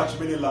has touched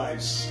many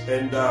lives.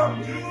 And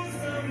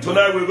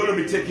tonight we're going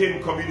to be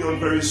taking communion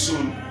very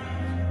soon.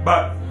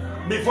 But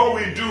before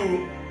we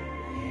do,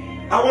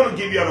 I want to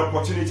give you an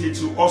opportunity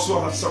to also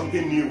have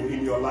something new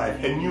in your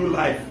life. A new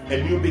life,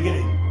 a new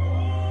beginning.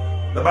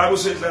 The Bible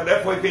says that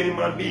therefore if any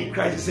man be in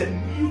Christ is a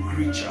new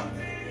creature.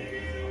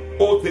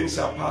 All things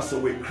are passed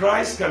away.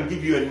 Christ can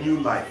give you a new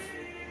life.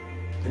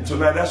 And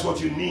tonight that's what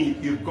you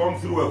need. You've gone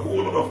through a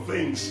whole lot of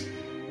things.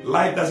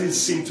 Life doesn't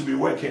seem to be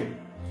working.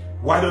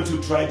 Why don't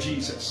you try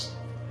Jesus?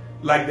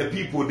 Like the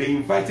people, they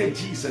invited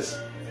Jesus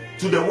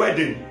to the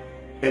wedding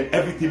and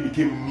everything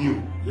became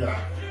new. Yeah.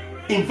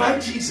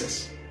 Invite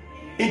Jesus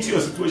into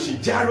your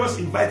situation. Jairus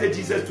invited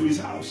Jesus to his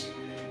house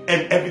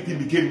and everything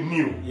became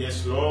new.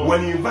 Yes, Lord.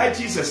 When you invite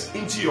Jesus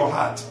into your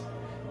heart,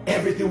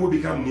 everything will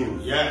become new.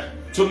 Yeah.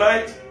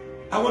 Tonight,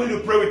 I want you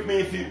to pray with me.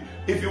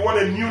 If you want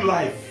a new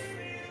life,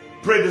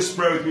 pray this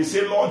prayer with me.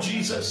 Say, Lord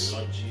Jesus,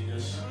 Lord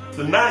Jesus,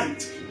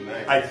 tonight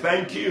I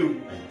thank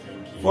you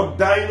for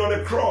dying on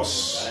the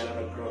cross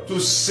to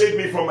save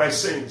me from my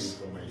sins.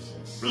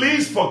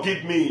 Please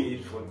forgive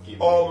me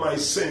all my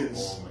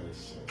sins.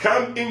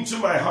 Come into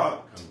my heart.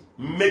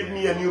 Make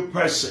me a new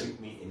person.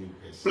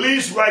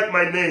 Please write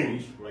my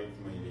name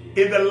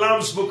in the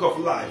Lamb's Book of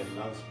Life.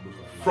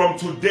 From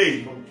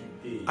today,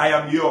 I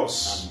am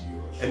yours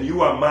and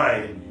you are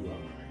mine.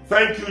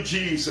 Thank you,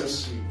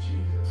 Jesus,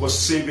 for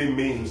saving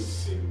me.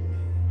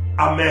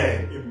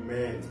 Amen.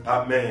 Amen.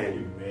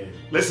 Amen. Amen.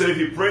 Listen, if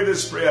you pray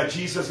this prayer,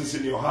 Jesus is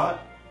in your heart.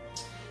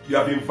 You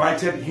have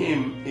invited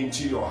him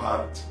into your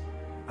heart.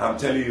 I'm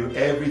telling you,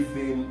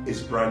 everything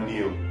is brand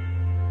new.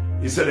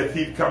 He said, a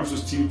thief comes to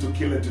steal, to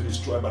kill, and to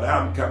destroy, but I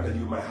am come that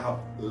you might have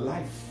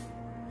life.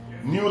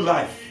 New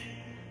life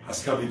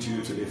has come into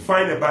you today.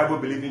 Find a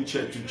Bible-believing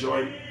church to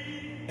join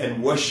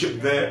and worship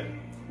there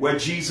where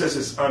Jesus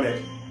is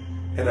honored.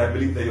 And I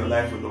believe that your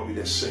life will not be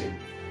the same.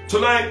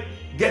 Tonight,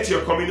 get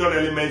your communion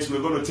elements.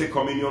 We're going to take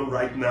communion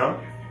right now.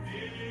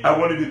 I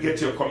want you to get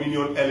your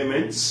communion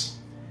elements.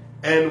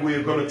 And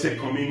we're going to take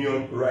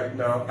communion right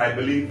now. I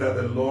believe that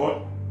the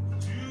Lord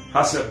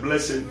has a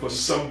blessing for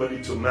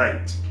somebody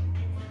tonight.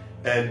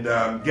 And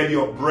get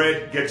your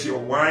bread, get your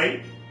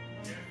wine.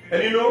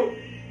 And you know,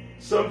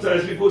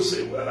 sometimes people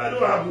say, well, I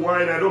don't have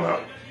wine, I don't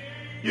have.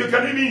 You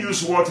can even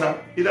use water.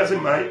 It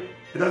doesn't mind.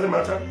 It doesn't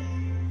matter.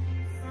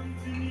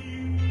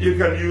 You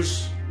can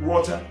use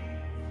water.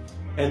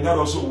 And that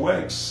also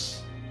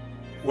works.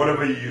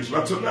 Whatever you use.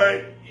 But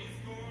tonight,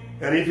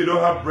 and if you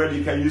don't have bread,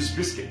 you can use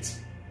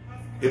biscuits.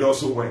 It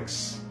also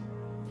works.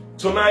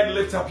 Tonight,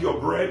 lift up your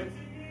bread.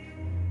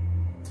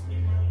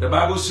 The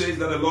Bible says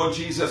that the Lord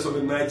Jesus, on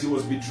the night he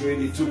was betrayed,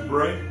 he took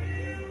bread,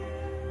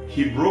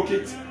 he broke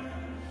it,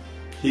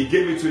 he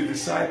gave it to his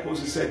disciples.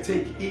 He said,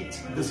 take,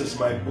 eat, this is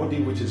my body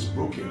which is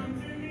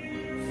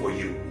broken for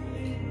you.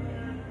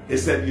 He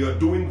said, you are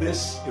doing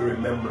this in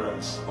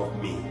remembrance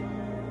of me.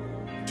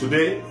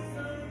 Today,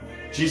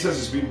 Jesus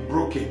has been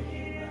broken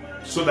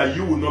so that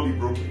you will not be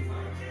broken.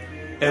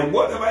 And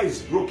whatever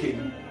is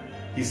broken,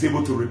 he's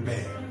able to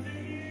repair.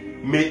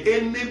 May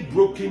any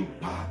broken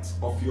part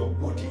of your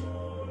body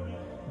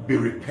be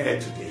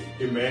repaired today.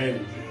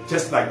 Amen.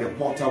 Just like the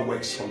potter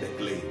works on the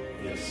clay.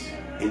 Yes.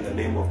 In the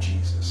name of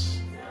Jesus.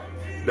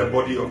 The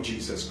body of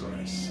Jesus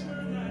Christ.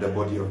 The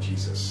body of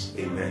Jesus.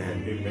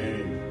 Amen.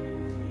 Amen.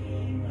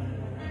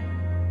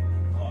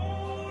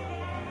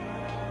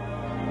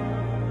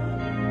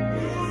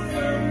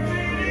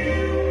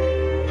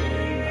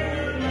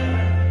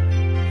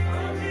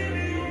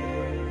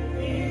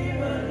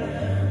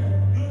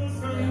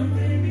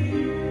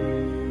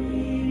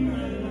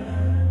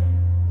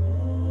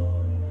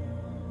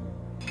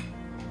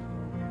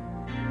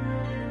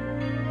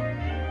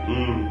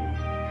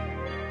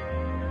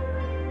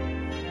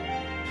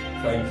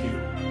 Thank you.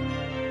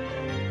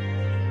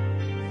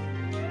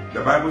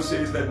 The Bible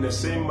says that in the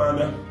same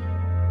manner,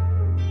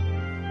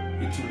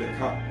 he took the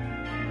cup,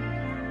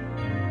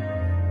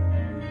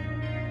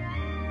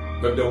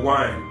 but the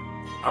wine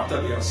after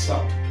they had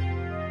supped,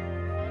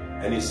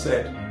 and he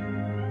said,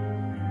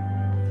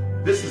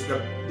 This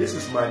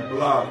is my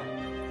blood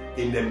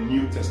in the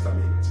New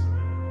Testament.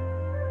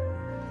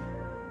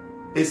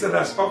 He said,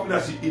 as often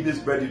as you eat this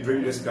bread, you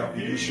drink this cup,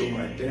 you do show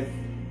my death.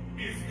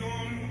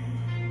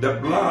 The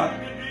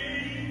blood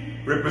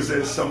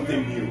represents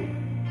something new.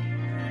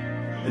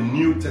 A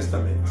new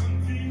testament.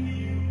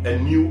 A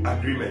new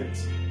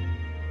agreement.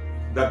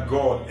 that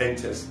God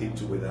enters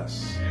into with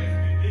us.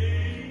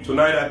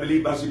 Tonight, I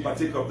believe as we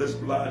partake of this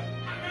blood,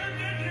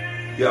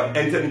 you have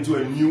entered into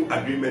a new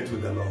agreement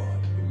with the Lord.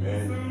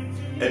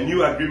 Amen. A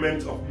new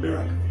agreement of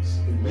miracles.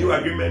 A new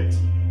agreement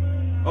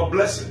of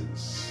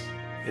blessings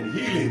and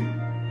healing,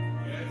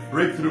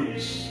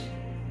 breakthroughs.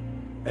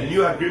 A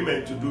new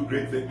agreement to do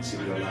great things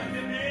in your life.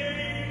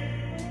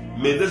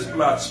 May this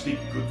blood speak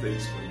good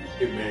things for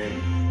you.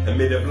 Amen. And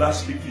may the blood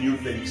speak new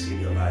things in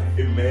your life.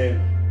 Amen.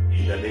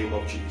 In the name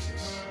of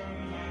Jesus.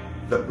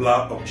 The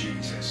blood of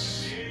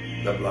Jesus.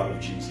 The blood of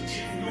Jesus.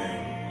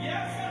 Amen.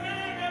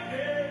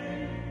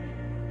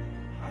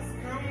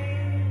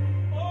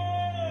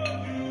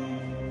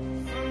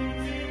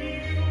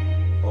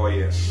 Oh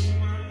yes.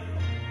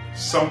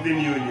 Something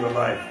new in your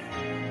life.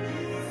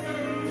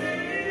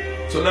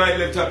 Tonight,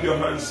 lift up your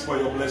hands for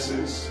your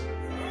blessings.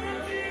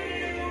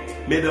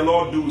 May the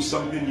Lord do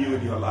something new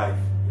in your life.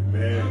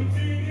 Amen.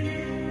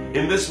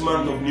 In this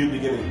month of new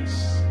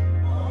beginnings,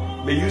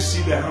 may you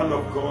see the hand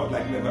of God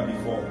like never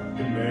before.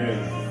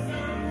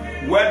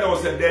 Amen. Where there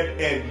was a dead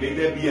end, may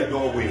there be a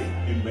doorway.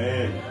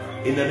 Amen.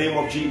 In the name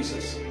of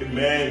Jesus.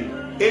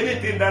 Amen.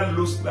 Anything that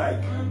looks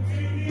like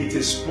it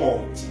is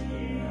spoiled,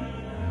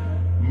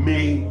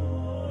 may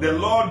the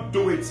Lord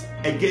do it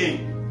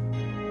again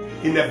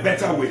in a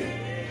better way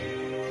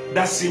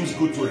that seems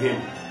good to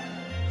Him,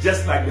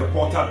 just like the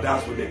potter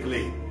does with the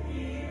clay.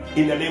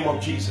 In the name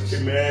of Jesus.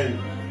 Amen.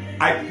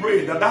 I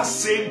pray that that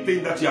same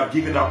thing that you have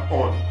given up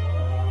on,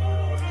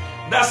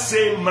 that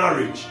same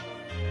marriage,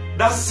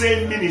 that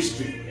same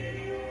ministry,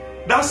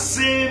 that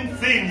same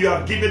thing you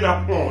have given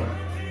up on,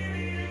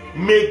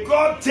 may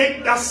God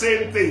take that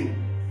same thing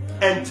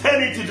and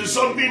turn it into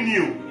something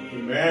new.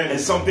 Amen. And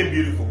something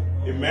beautiful.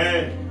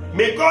 Amen.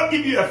 May God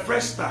give you a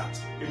fresh start.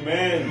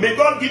 Amen. May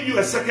God give you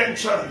a second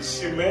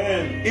chance.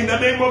 Amen. In the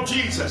name of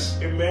Jesus.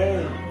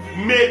 Amen.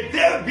 May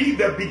there be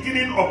the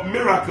beginning of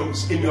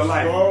miracles in your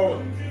life.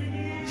 Lord.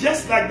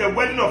 Just like the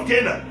wedding of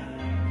Cana,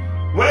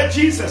 where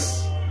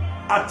Jesus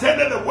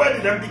attended the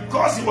wedding, and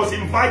because he was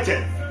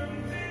invited,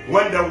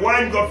 when the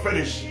wine got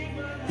finished,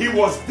 he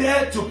was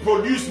there to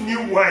produce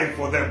new wine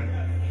for them.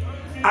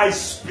 I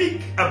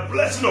speak a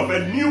blessing of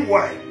a new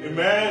wine.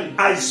 Amen.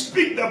 I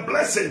speak the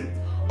blessing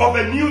of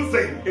a new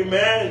thing.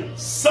 Amen.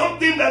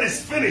 Something that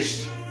is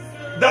finished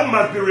that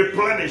must be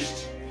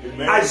replenished.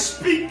 Amen. I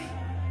speak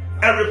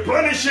a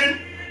replenishing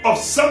of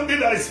something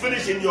that is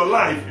finished in your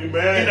life.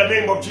 Amen. In the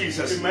name of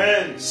Jesus.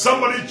 Amen.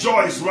 Somebody's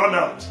joy is run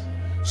out.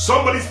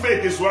 Somebody's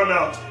faith is run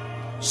out.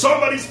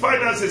 Somebody's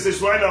finances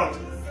is run out.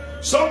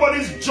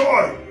 Somebody's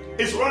joy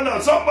is run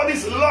out.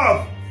 Somebody's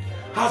love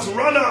has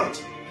run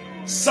out.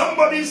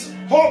 Somebody's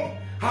hope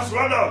has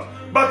run out.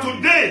 But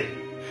today,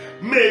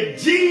 may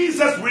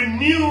Jesus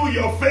renew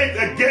your faith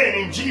again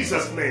in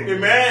Jesus' name.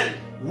 Amen.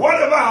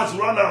 Whatever has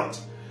run out,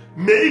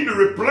 may it be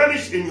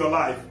replenished in your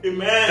life.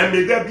 Amen. And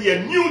may there be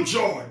a new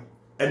joy,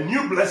 a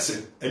new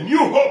blessing, a new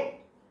hope,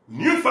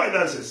 new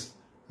finances,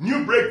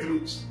 new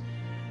breakthroughs,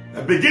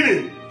 a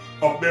beginning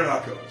of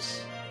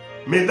miracles.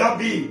 May that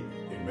be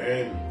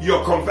Amen.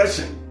 your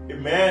confession.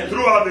 Amen.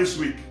 Throughout this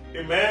week.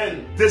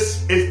 Amen.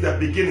 This is the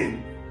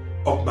beginning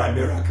of my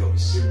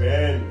miracles.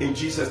 Amen. In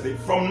Jesus' name.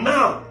 From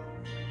now,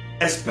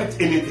 expect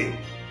anything.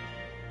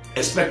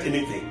 Expect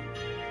anything.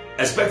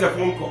 Expect a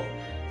phone call.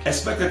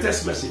 Expect a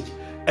text message.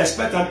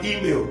 Expect an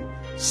email.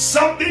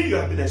 Something you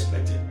have been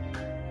expecting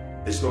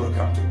is going to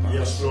come to pass.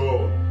 Yes,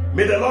 Lord.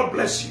 May the Lord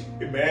bless you.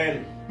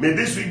 Amen. May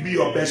this week be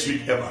your best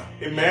week ever.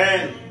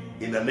 Amen.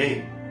 In the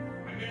name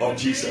of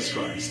Jesus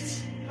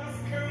Christ.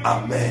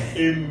 Amen.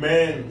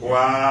 Amen.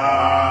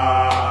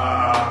 Wow.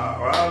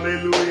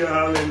 Hallelujah.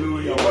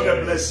 Hallelujah. What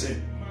a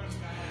blessing.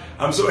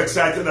 I'm so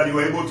excited that you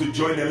were able to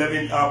join the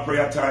 11th hour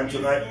prayer time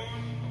tonight.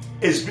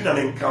 It's been an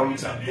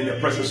encounter in the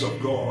presence of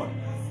God.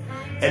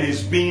 And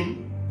it's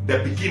been the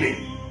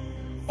beginning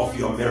of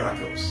your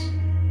miracles.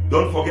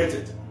 Don't forget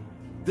it.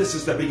 This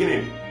is the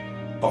beginning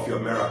of your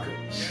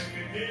miracles.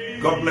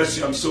 God bless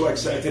you. I'm so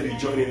excited you're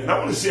joining. And I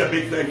want to say a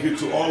big thank you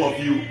to all of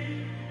you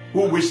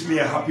who wished me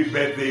a happy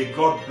birthday.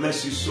 God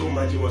bless you so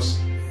much. It was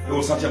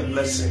such a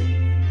blessing.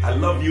 I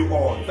love you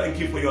all. Thank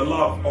you for your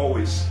love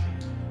always.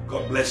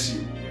 God bless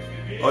you.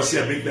 I'll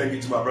say a big thank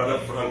you to my brother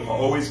Frank for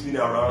always being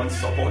around,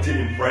 supporting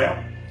in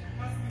prayer.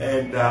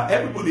 And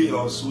everybody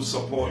else who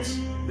supports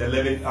the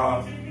 11th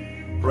hour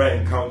prayer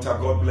encounter,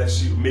 God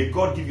bless you. May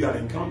God give you an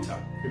encounter.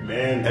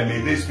 Amen. And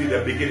may this be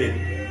the beginning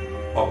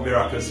of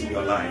miracles in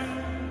your life.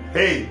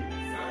 Hey,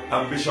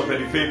 I'm Bishop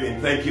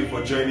FABIN. Thank you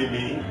for joining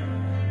me.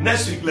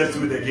 Next week, let's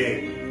do it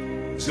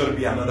again. It's going to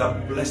be another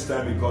blessed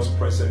time in God's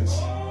presence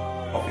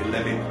of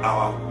 11th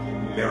hour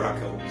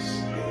miracles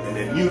and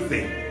a new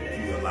thing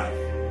in your life.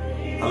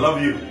 I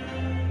love you.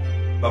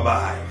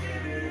 Bye-bye.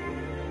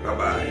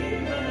 Bye-bye.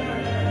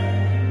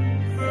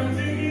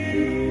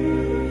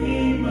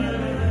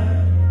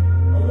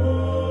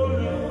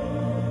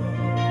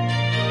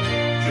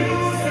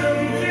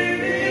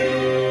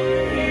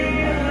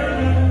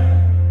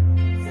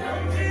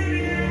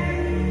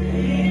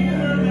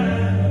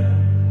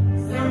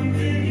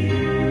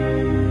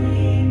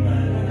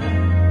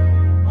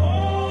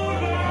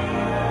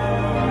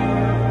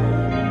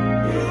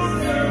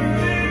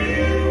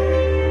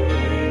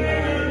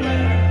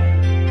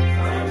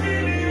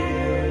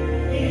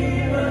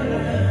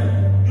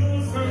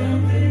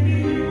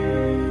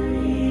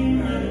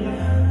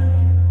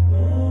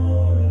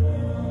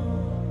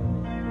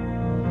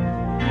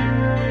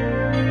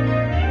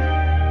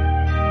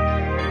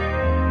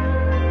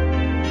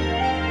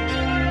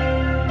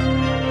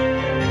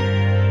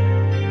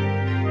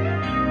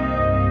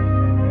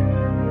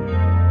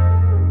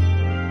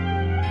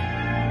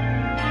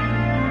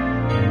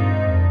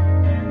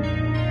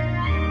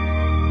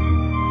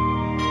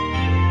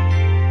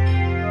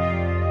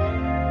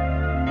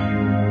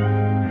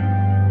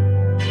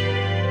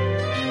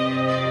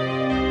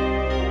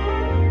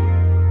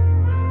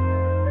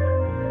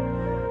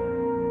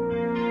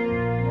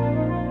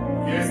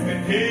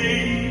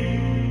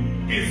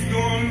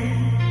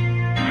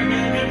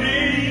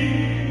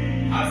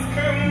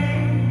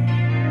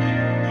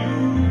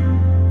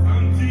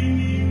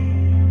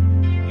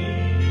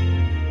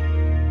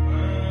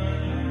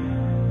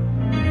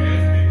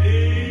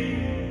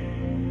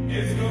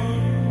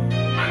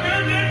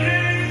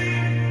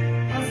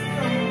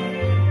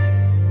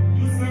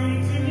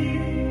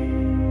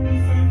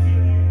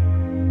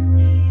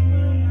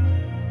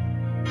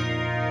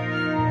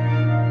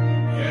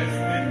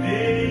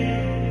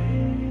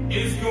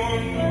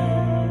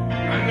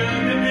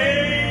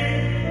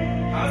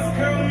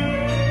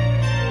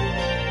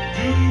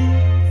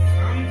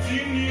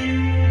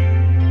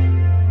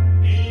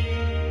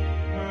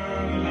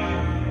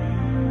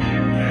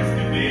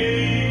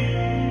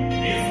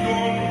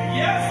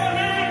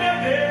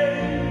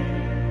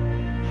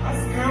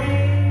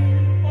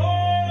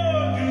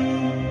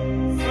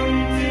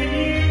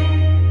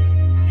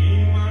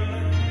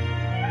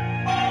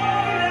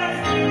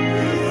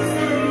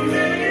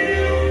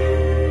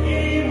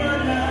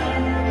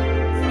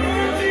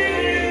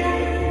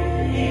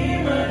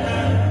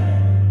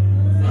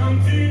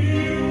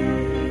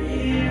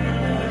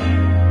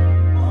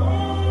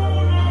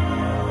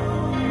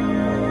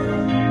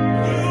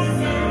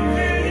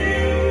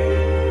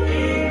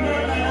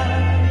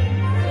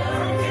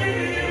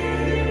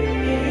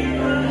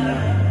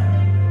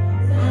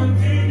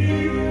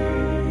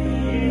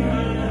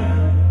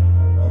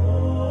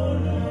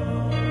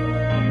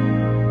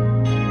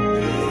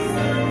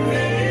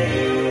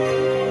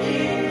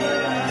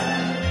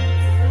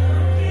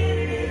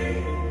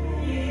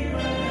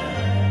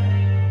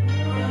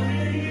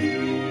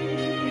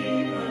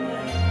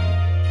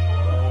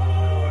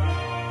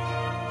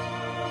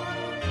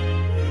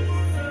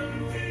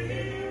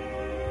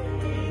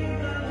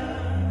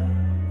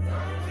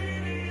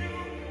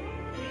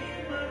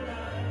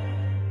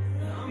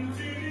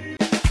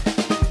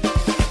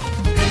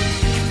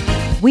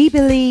 We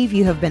believe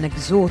you have been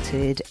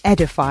exhorted,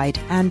 edified,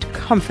 and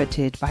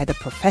comforted by the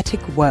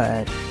prophetic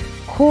word.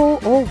 Call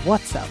or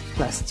WhatsApp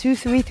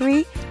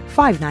 +233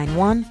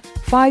 591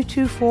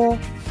 524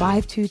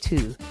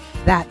 522.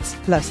 That's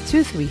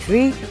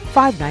 +233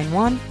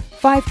 591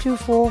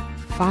 524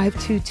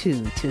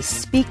 522 to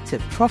speak to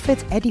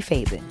Prophet Eddie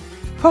FABIN.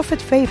 Prophet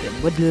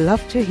FABIN would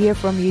love to hear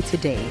from you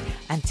today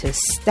and to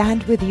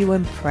stand with you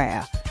in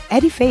prayer.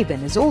 Eddie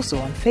FABIN is also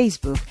on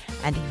Facebook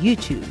and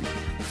YouTube.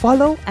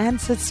 Follow and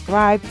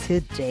subscribe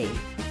today.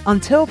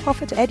 Until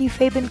Prophet Eddie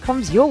FABIN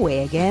comes your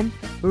way again,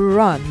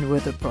 run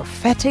with the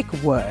prophetic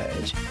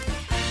word.